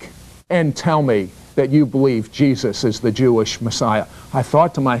back and tell me that you believe Jesus is the Jewish Messiah. I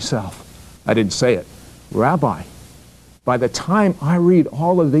thought to myself, I didn't say it, Rabbi, by the time I read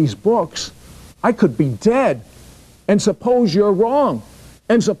all of these books, I could be dead. And suppose you're wrong.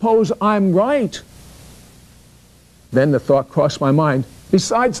 And suppose I'm right. Then the thought crossed my mind,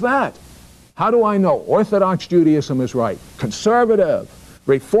 besides that, how do I know Orthodox Judaism is right? Conservative,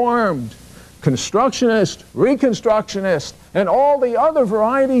 Reformed, Constructionist, Reconstructionist, and all the other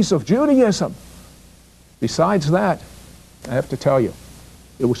varieties of Judaism. Besides that, I have to tell you,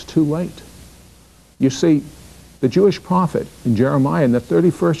 it was too late. You see, the Jewish prophet in Jeremiah in the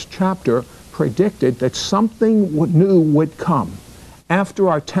 31st chapter predicted that something new would come. After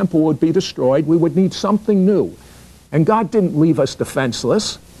our temple would be destroyed, we would need something new. And God didn't leave us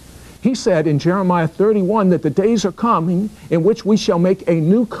defenseless. He said in Jeremiah 31 that the days are coming in which we shall make a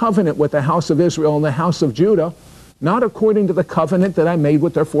new covenant with the house of Israel and the house of Judah, not according to the covenant that I made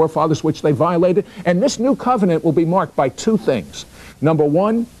with their forefathers, which they violated. And this new covenant will be marked by two things. Number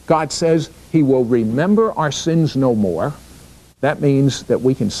one, God says he will remember our sins no more. That means that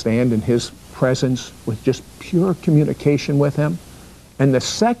we can stand in his presence with just pure communication with him. And the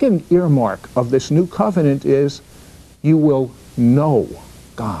second earmark of this new covenant is you will know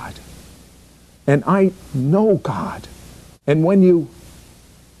God. And I know God. And when you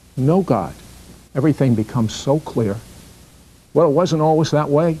know God, everything becomes so clear. Well, it wasn't always that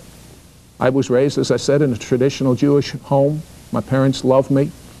way. I was raised, as I said, in a traditional Jewish home. My parents loved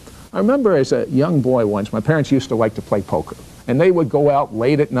me. I remember as a young boy once, my parents used to like to play poker. And they would go out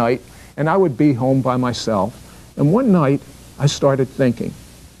late at night, and I would be home by myself. And one night, I started thinking.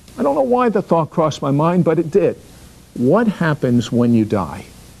 I don't know why the thought crossed my mind, but it did. What happens when you die?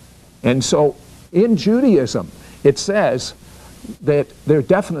 And so in Judaism, it says that there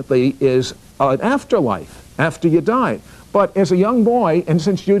definitely is an afterlife after you die. But as a young boy, and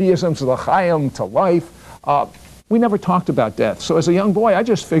since Judaism's l'chaim, to life, we never talked about death. So as a young boy, I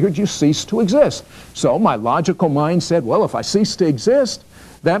just figured you cease to exist. So my logical mind said, well, if I cease to exist,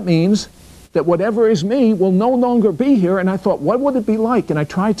 that means that whatever is me will no longer be here. And I thought, what would it be like? And I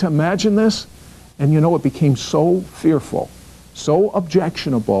tried to imagine this, and you know, it became so fearful, so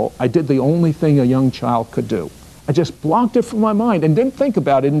objectionable, I did the only thing a young child could do. I just blocked it from my mind and didn't think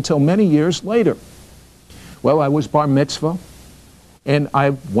about it until many years later. Well, I was bar mitzvah, and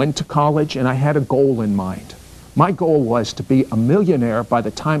I went to college, and I had a goal in mind. My goal was to be a millionaire by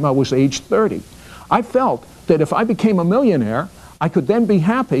the time I was age 30. I felt that if I became a millionaire, I could then be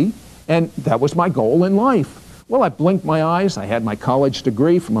happy, and that was my goal in life. Well, I blinked my eyes. I had my college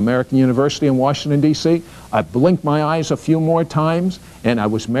degree from American University in Washington, D.C. I blinked my eyes a few more times, and I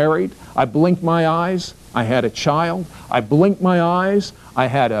was married. I blinked my eyes. I had a child. I blinked my eyes. I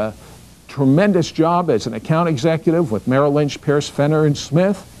had a tremendous job as an account executive with Merrill Lynch, Pierce, Fenner, and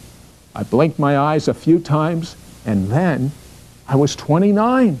Smith. I blinked my eyes a few times, and then I was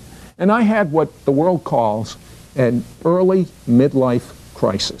 29. And I had what the world calls an early midlife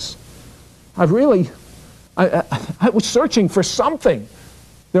crisis. I was searching for something.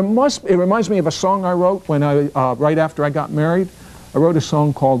 It reminds me of a song I wrote when right after I got married. I wrote a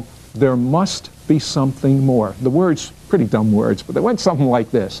song called There Must Be Something More. The words, pretty dumb words, but they went something like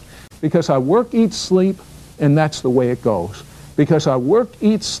this. Because I work, eat, sleep, and that's the way it goes. Because I work,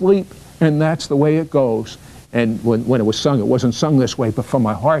 eat, sleep, and that's the way it goes. And when it was sung, it wasn't sung this way, but from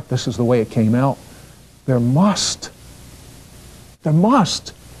my heart, this is the way it came out. There must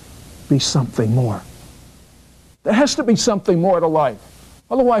be something more. There has to be something more to life.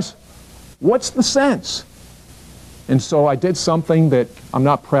 Otherwise, what's the sense? And so I did something that I'm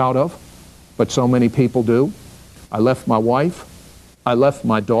not proud of, but so many people do. I left my wife. I left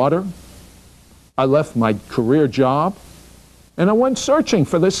my daughter. I left my career job. And I went searching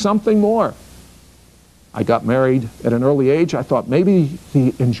for this something more. I got married at an early age. I thought maybe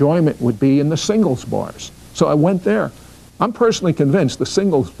the enjoyment would be in the singles bars. So I went there. I'm personally convinced the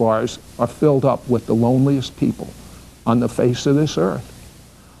singles bars are filled up with the loneliest people on the face of this earth.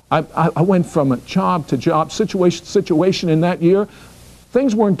 I went from a job to job, situation to situation in that year.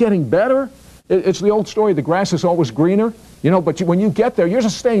 Things weren't getting better. It's the old story, the grass is always greener. You know, but when you get there, you're the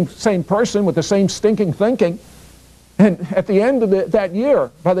same person with the same stinking thinking. And at the end of that year,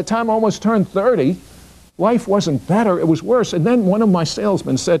 by the time I almost turned 30, life wasn't better, it was worse. And then one of my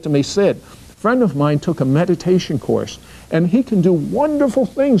salesmen said to me, Sid, a friend of mine took a meditation course, and he can do wonderful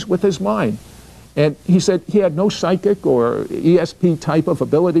things with his mind. And he said he had no psychic or ESP type of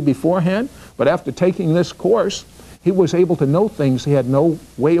ability beforehand, but after taking this course, he was able to know things he had no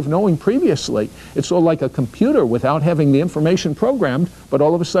way of knowing previously. It's sort of like a computer without having the information programmed, but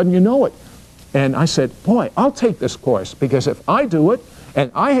all of a sudden you know it. And I said, boy, I'll take this course, because if I do it,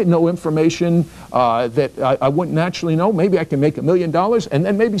 And I had no information that I wouldn't naturally know. Maybe I can make $1 million, and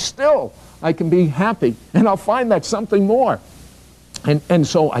then maybe still I can be happy, and I'll find that something more. And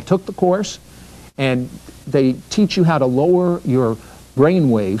so I took the course, and they teach you how to lower your brain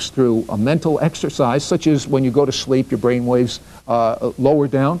waves through a mental exercise, such as when you go to sleep, your brain waves lower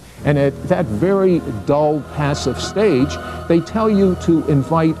down. And at that very dull, passive stage, they tell you to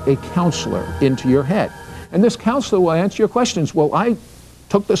invite a counselor into your head. And this counselor will answer your questions. Well, I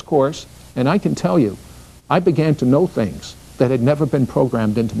took this course, and I can tell you, I began to know things that had never been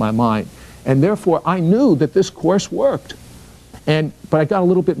programmed into my mind. And therefore, I knew that this course worked. But I got a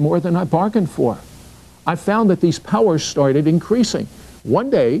little bit more than I bargained for. I found that these powers started increasing. One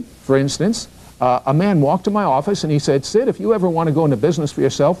day, for instance, a man walked to my office and he said, "Sid, if you ever want to go into business for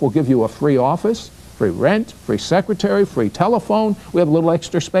yourself, we'll give you a free office, free rent, free secretary, free telephone. We have a little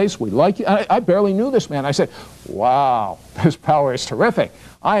extra space. We like you." I barely knew this man. I said, "Wow, this power is terrific.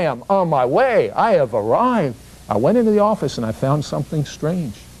 I am on my way. I have arrived." I went into the office and I found something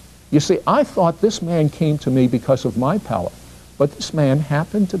strange. You see, I thought this man came to me because of my power, but this man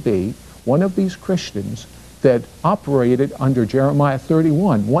happened to be one of these Christians that operated under Jeremiah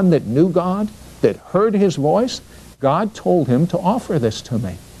 31, one that knew God, that heard his voice. God told him to offer this to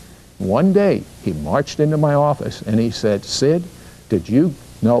me. One day, he marched into my office and he said, "Sid, did you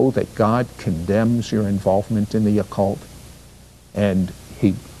know that God condemns your involvement in the occult?" And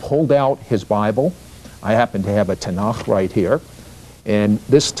he pulled out his Bible. I happen to have a Tanakh right here. And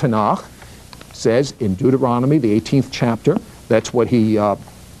this Tanakh says in Deuteronomy, the 18th chapter, that's what he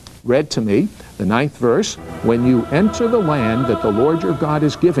read to me, the 9th verse, "When you enter the land that the Lord your God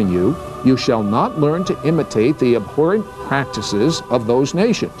is giving you, you shall not learn to imitate the abhorrent practices of those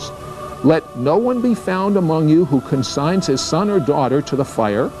nations. Let no one be found among you who consigns his son or daughter to the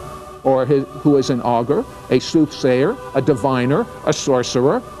fire, or who is an augur, a soothsayer, a diviner, a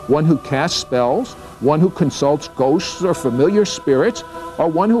sorcerer, one who casts spells, one who consults ghosts or familiar spirits, or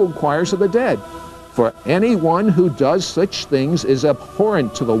one who inquires of the dead. For anyone who does such things is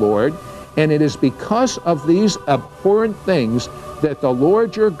abhorrent to the Lord, and it is because of these abhorrent things that the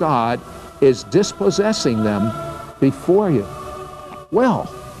Lord your God is dispossessing them before you." Well,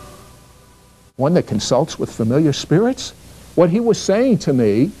 one that consults with familiar spirits? What he was saying to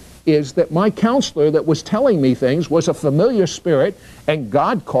me is that my counselor that was telling me things was a familiar spirit, and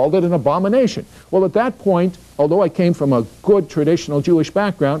God called it an abomination. Well, at that point, although I came from a good traditional Jewish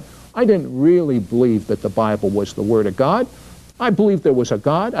background, I didn't really believe that the Bible was the Word of God. I believed there was a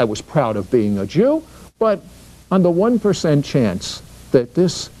God. I was proud of being a Jew. But on the 1% chance that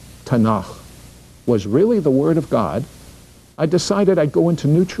this Tanakh was really the Word of God, I decided I'd go into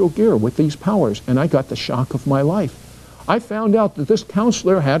neutral gear with these powers, and I got the shock of my life. I found out that this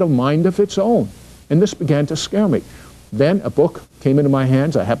counselor had a mind of its own, and this began to scare me. Then a book came into my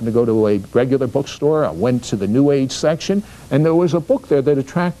hands. I happened to go to a regular bookstore. I went to the New Age section, and there was a book there that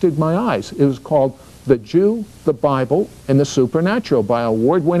attracted my eyes. It was called The Jew, the Bible, and the Supernatural by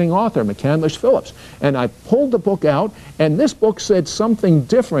award-winning author McCandless Phillips. And I pulled the book out, and this book said something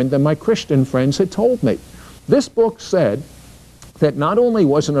different than my Christian friends had told me. This book said that not only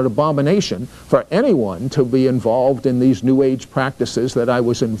was it an abomination for anyone to be involved in these New Age practices that I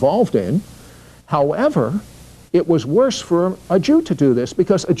was involved in, however, it was worse for a Jew to do this,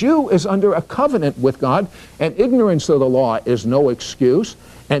 because a Jew is under a covenant with God, and ignorance of the law is no excuse.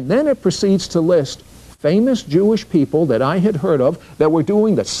 And then it proceeds to list famous Jewish people that I had heard of that were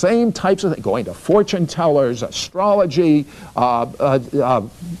doing the same types of things, going to fortune tellers, astrology,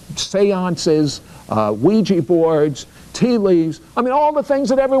 seances, Ouija boards, tea leaves. I mean, all the things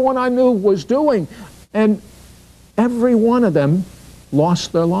that everyone I knew was doing. And every one of them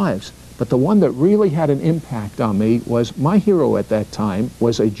lost their lives. But the one that really had an impact on me was my hero at that time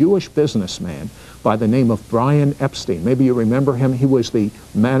was a Jewish businessman by the name of Brian Epstein. Maybe you remember him. He was the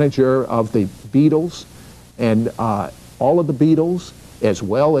manager of the Beatles, and all of the Beatles, as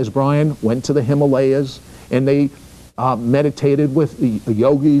well as Brian, went to the Himalayas, and they meditated with the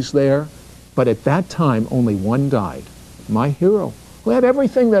yogis there. But at that time, only one died, my hero, who had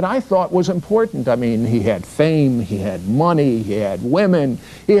everything that I thought was important. I mean, he had fame, he had money, he had women,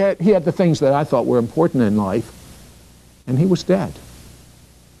 he had the things that I thought were important in life, and he was dead.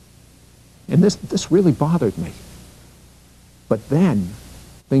 And this really bothered me. But then,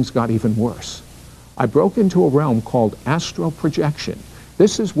 things got even worse. I broke into a realm called astral projection.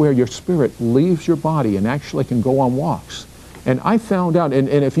 This is where your spirit leaves your body and actually can go on walks. And I found out, and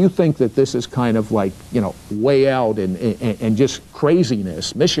if you think that this is kind of like, you know, way out and just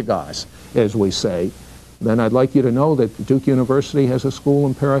craziness, mishigas, as we say, then I'd like you to know that Duke University has a school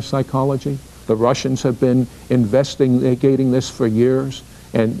in parapsychology. The Russians have been investigating this for years,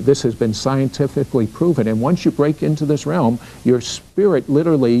 and this has been scientifically proven. And once you break into this realm, your spirit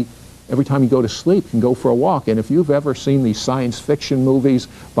literally, every time you go to sleep, can go for a walk. And if you've ever seen these science fiction movies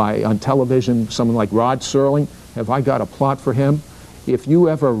on television, someone like Rod Serling, have I got a plot for him? If you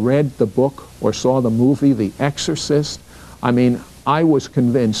ever read the book or saw the movie The Exorcist, I mean, I was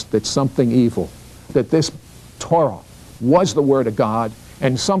convinced that something evil, that this Torah was the Word of God,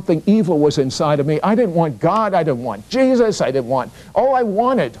 and something evil was inside of me. I didn't want God, I didn't want Jesus, all I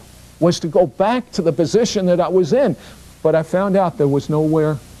wanted was to go back to the position that I was in. But I found out there was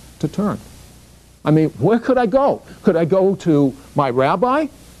nowhere to turn. I mean, where could I go? Could I go to my rabbi?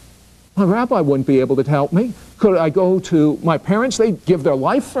 My rabbi wouldn't be able to help me. Could I go to my parents? They'd give their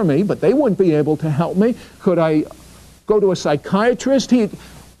life for me, but they wouldn't be able to help me. Could I go to a psychiatrist?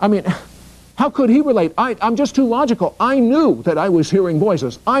 How could he relate? I'm just too logical. I knew that I was hearing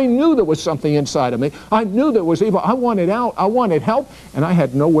voices. I knew there was something inside of me. I knew there was evil. I wanted out. I wanted help, and I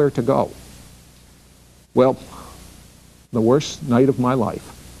had nowhere to go. Well, the worst night of my life.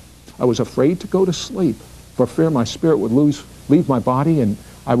 I was afraid to go to sleep for fear my spirit would leave my body and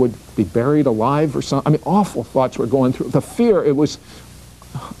I would be buried alive or something. I mean, awful thoughts were going through. The fear, it was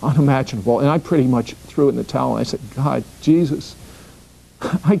unimaginable. And I pretty much threw it in the towel. I said, God, Jesus,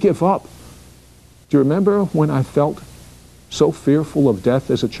 I give up. Do you remember when I felt so fearful of death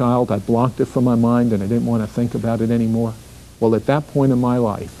as a child? I blocked it from my mind and I didn't want to think about it anymore. Well, at that point in my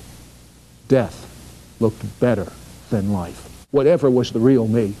life, death looked better than life. Whatever was the real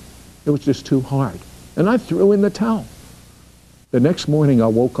me, it was just too hard. And I threw in the towel. The next morning I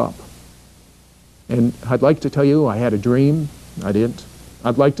woke up. And I'd like to tell you I had a dream. I didn't.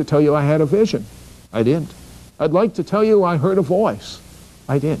 I'd like to tell you I had a vision. I didn't. I'd like to tell you I heard a voice.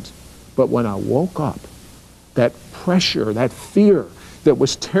 I didn't. But when I woke up, that pressure, that fear that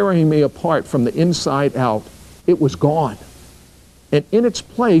was tearing me apart from the inside out, it was gone. And in its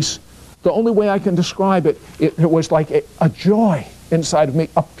place, the only way I can describe it, it was like a joy inside of me,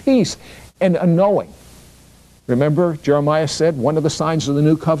 a peace and a knowing. Remember, Jeremiah said, one of the signs of the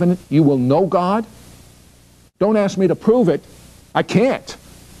new covenant, you will know God. Don't ask me to prove it. I can't.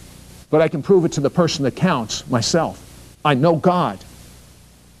 But I can prove it to the person that counts, myself. I know God.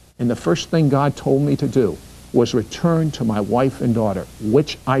 And the first thing God told me to do was return to my wife and daughter,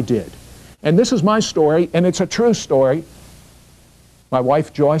 which I did. And this is my story, and it's a true story. My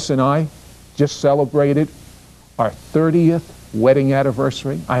wife Joyce and I just celebrated our 30th wedding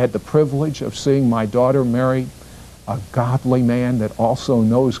anniversary. I had the privilege of seeing my daughter marry a godly man that also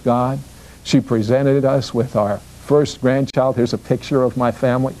knows God. She presented us with our first grandchild. Here's a picture of my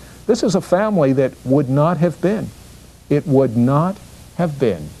family. This is a family that would not have been. It would not have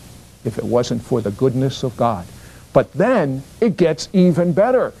been if it wasn't for the goodness of God. But then it gets even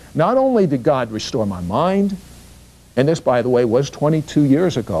better. Not only did God restore my mind, and this, by the way, was 22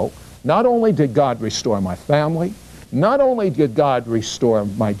 years ago, not only did God restore my family, not only did God restore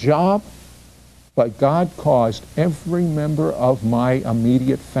my job, but God caused every member of my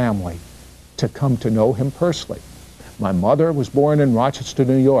immediate family to come to know Him personally. My mother was born in Rochester,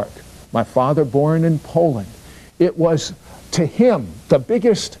 New York. My father born in Poland. It was to him the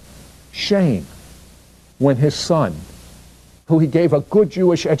biggest shame when his son, who he gave a good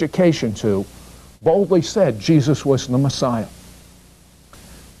Jewish education to, boldly said Jesus was the Messiah.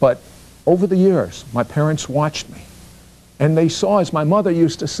 But over the years, my parents watched me, and they saw, as my mother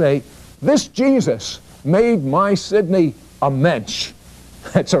used to say, this Jesus made my Sidney a mensch.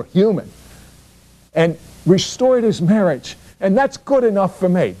 That's a human. And restored his marriage. And that's good enough for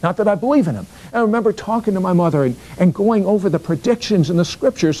me. Not that I believe in him. And I remember talking to my mother and going over the predictions in the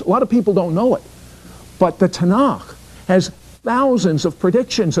scriptures. A lot of people don't know it. But the Tanakh has thousands of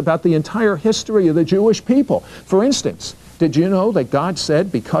predictions about the entire history of the Jewish people. For instance, did you know that God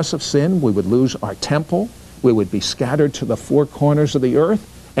said because of sin we would lose our temple, we would be scattered to the four corners of the earth,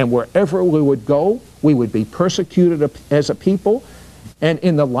 and wherever we would go, we would be persecuted as a people, and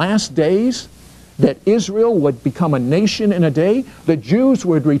in the last days, that Israel would become a nation in a day, the Jews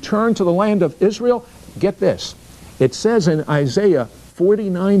would return to the land of Israel. Get this, it says in Isaiah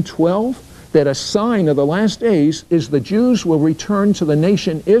 49:12 that a sign of the last days is the Jews will return to the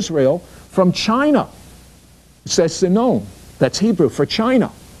nation Israel from China. It says Sinon, that's Hebrew for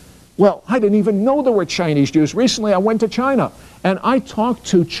China. Well, I didn't even know there were Chinese Jews. Recently I went to China and I talked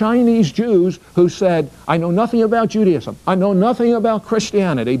to Chinese Jews who said, I know nothing about Judaism, I know nothing about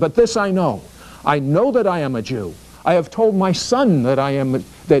Christianity, but this I know. I know that I am a Jew. I have told my son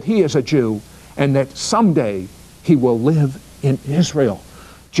that he is a Jew and that someday he will live in Israel.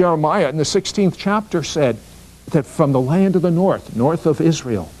 Jeremiah in the 16th chapter said that from the land of the north of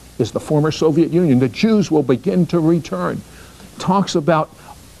Israel, is the former Soviet Union. The Jews will begin to return. Talks about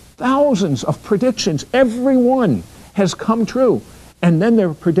thousands of predictions. Every one has come true. And then there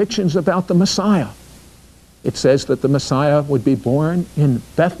are predictions about the Messiah. It says that the Messiah would be born in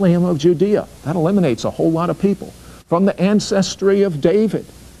Bethlehem of Judea. That eliminates a whole lot of people. From the ancestry of David.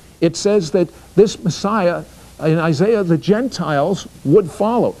 It says that this Messiah, in Isaiah, the Gentiles would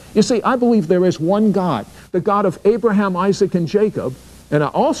follow. You see, I believe there is one God, the God of Abraham, Isaac, and Jacob, and I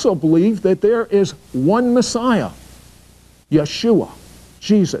also believe that there is one Messiah, Yeshua,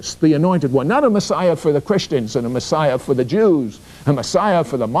 Jesus, the Anointed One. Not a Messiah for the Christians and a Messiah for the Jews, a Messiah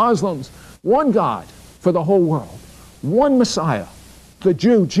for the Muslims. One God for the whole world. One Messiah, the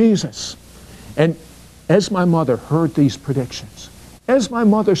Jew, Jesus. And as my mother heard these predictions, as my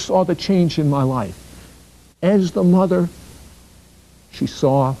mother saw the change in my life, as the mother, she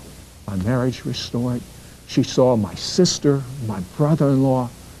saw my marriage restored. She saw my sister, my brother-in-law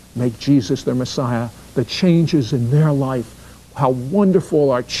make Jesus their Messiah, the changes in their life, how wonderful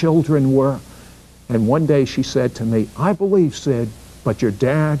our children were. And one day she said to me, I believe, Sid, but your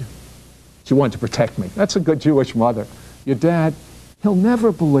dad, she wanted to protect me. That's a good Jewish mother. Your dad, he'll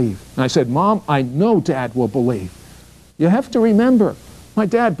never believe. And I said, Mom, I know Dad will believe. You have to remember, my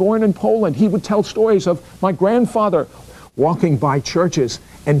dad, born in Poland, he would tell stories of my grandfather walking by churches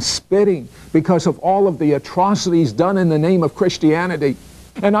and spitting because of all of the atrocities done in the name of Christianity.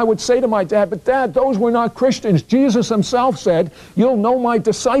 And I would say to my dad, but Dad, those were not Christians. Jesus himself said, you'll know my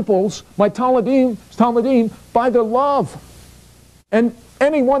disciples, my Talmudim, by their love. And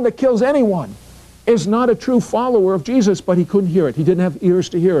anyone that kills anyone is not a true follower of Jesus, but he couldn't hear it. He didn't have ears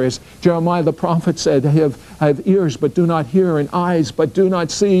to hear. As Jeremiah the prophet said, I have ears but do not hear, and eyes but do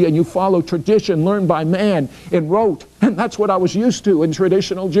not see, and you follow tradition learned by man and rote. And that's what I was used to in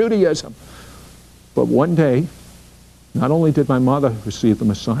traditional Judaism. But one day, not only did my mother receive the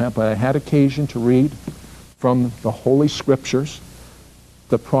Messiah, but I had occasion to read from the Holy Scriptures,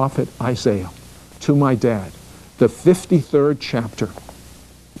 the prophet Isaiah, to my dad, the 53rd chapter.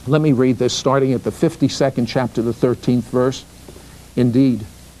 Let me read this, starting at the 52nd chapter, the 13th verse. Indeed,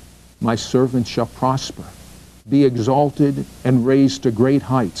 my servant shall prosper, be exalted and raised to great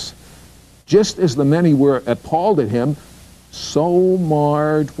heights. Just as the many were appalled at him, so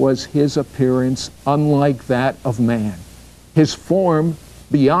marred was his appearance, unlike that of man, his form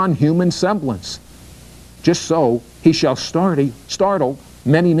beyond human semblance. Just so he shall startle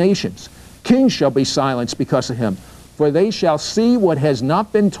many nations. Kings shall be silenced because of him. For they shall see what has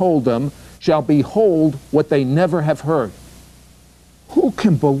not been told them, shall behold what they never have heard. Who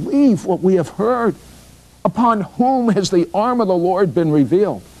can believe what we have heard? Upon whom has the arm of the Lord been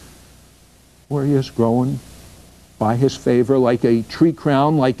revealed? Where he is growing by his favor like a tree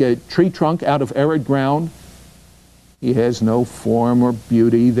crown, like a tree trunk out of arid ground. He has no form or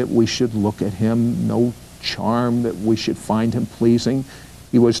beauty that we should look at him, no charm that we should find him pleasing.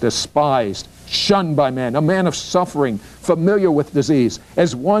 He was despised, shunned by men, a man of suffering, familiar with disease.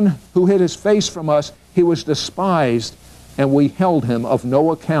 As one who hid his face from us, he was despised, and we held him of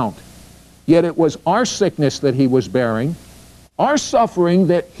no account. Yet it was our sickness that he was bearing, our suffering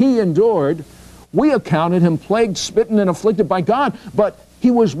that he endured. We accounted him plagued, smitten, and afflicted by God, but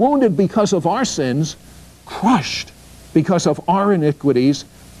he was wounded because of our sins, crushed because of our iniquities.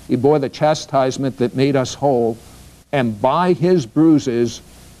 He bore the chastisement that made us whole, and by his bruises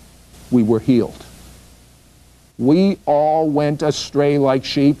we were healed. We all went astray like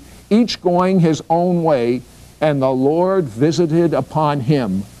sheep, each going his own way, and the Lord visited upon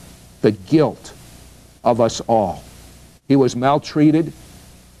him the guilt of us all. He was maltreated,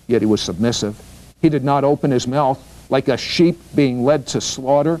 yet he was submissive. He did not open his mouth, like a sheep being led to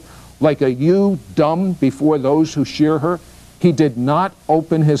slaughter, like a ewe dumb before those who shear her. He did not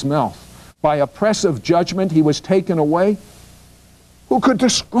open his mouth. By oppressive judgment he was taken away. Who could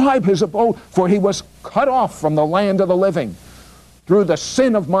describe his abode? For he was cut off from the land of the living. Through the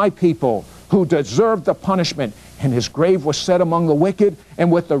sin of my people, who deserved the punishment, and his grave was set among the wicked,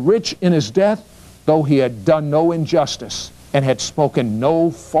 and with the rich in his death, though he had done no injustice, and had spoken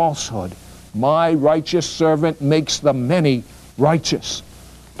no falsehood. My righteous servant makes the many righteous.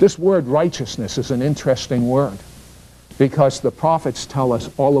 This word righteousness is an interesting word, because the prophets tell us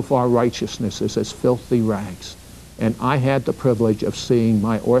all of our righteousness is as filthy rags. And I had the privilege of seeing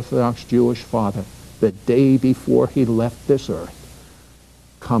my Orthodox Jewish father the day before he left this earth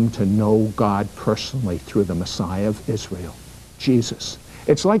come to know God personally through the Messiah of Israel, Jesus.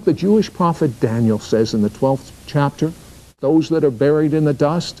 It's like the Jewish prophet Daniel says in the 12th chapter, those that are buried in the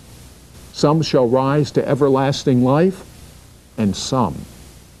dust, some shall rise to everlasting life, and some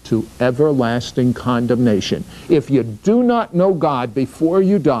to everlasting condemnation. If you do not know God before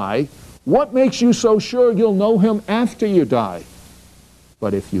you die, what makes you so sure you'll know him after you die?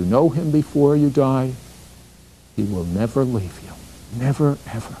 But if you know him before you die, he will never leave you. Never,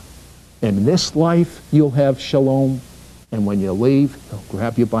 ever. In this life, you'll have shalom, and when you leave, he'll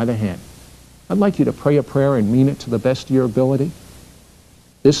grab you by the hand. I'd like you to pray a prayer and mean it to the best of your ability.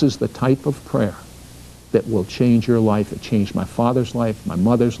 This is the type of prayer that will change your life. It changed my father's life, my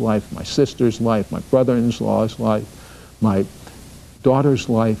mother's life, my sister's life, my brother-in-law's life, my daughter's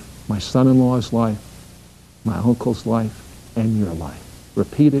life, my son-in-law's life, my uncle's life, and your life.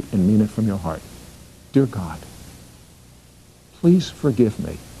 Repeat it and mean it from your heart. Dear God, please forgive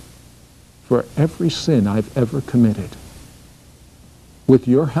me for every sin I've ever committed. With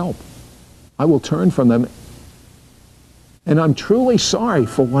your help, I will turn from them, and I'm truly sorry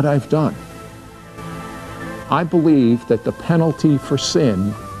for what I've done. I believe that the penalty for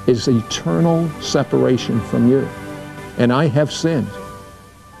sin is eternal separation from you, and I have sinned.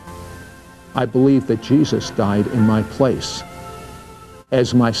 I believe that Jesus died in my place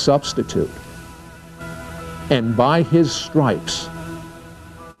as my substitute, and by his stripes,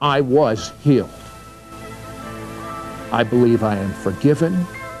 I was healed. I believe I am forgiven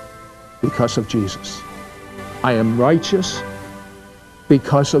because of Jesus. I am righteous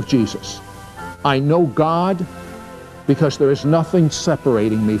because of Jesus. I know God because there is nothing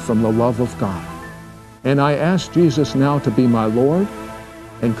separating me from the love of God. And I ask Jesus now to be my Lord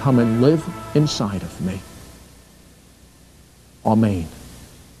and come and live inside of me. Amen.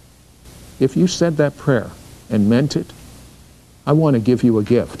 If you said that prayer and meant it, I want to give you a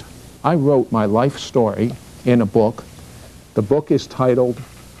gift. I wrote my life story in a book. The book is titled,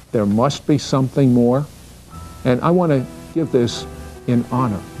 There Must Be Something More. And I want to give this in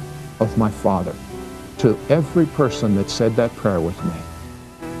honor of my father to every person that said that prayer with me.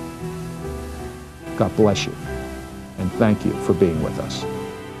 God bless you, and thank you for being with us.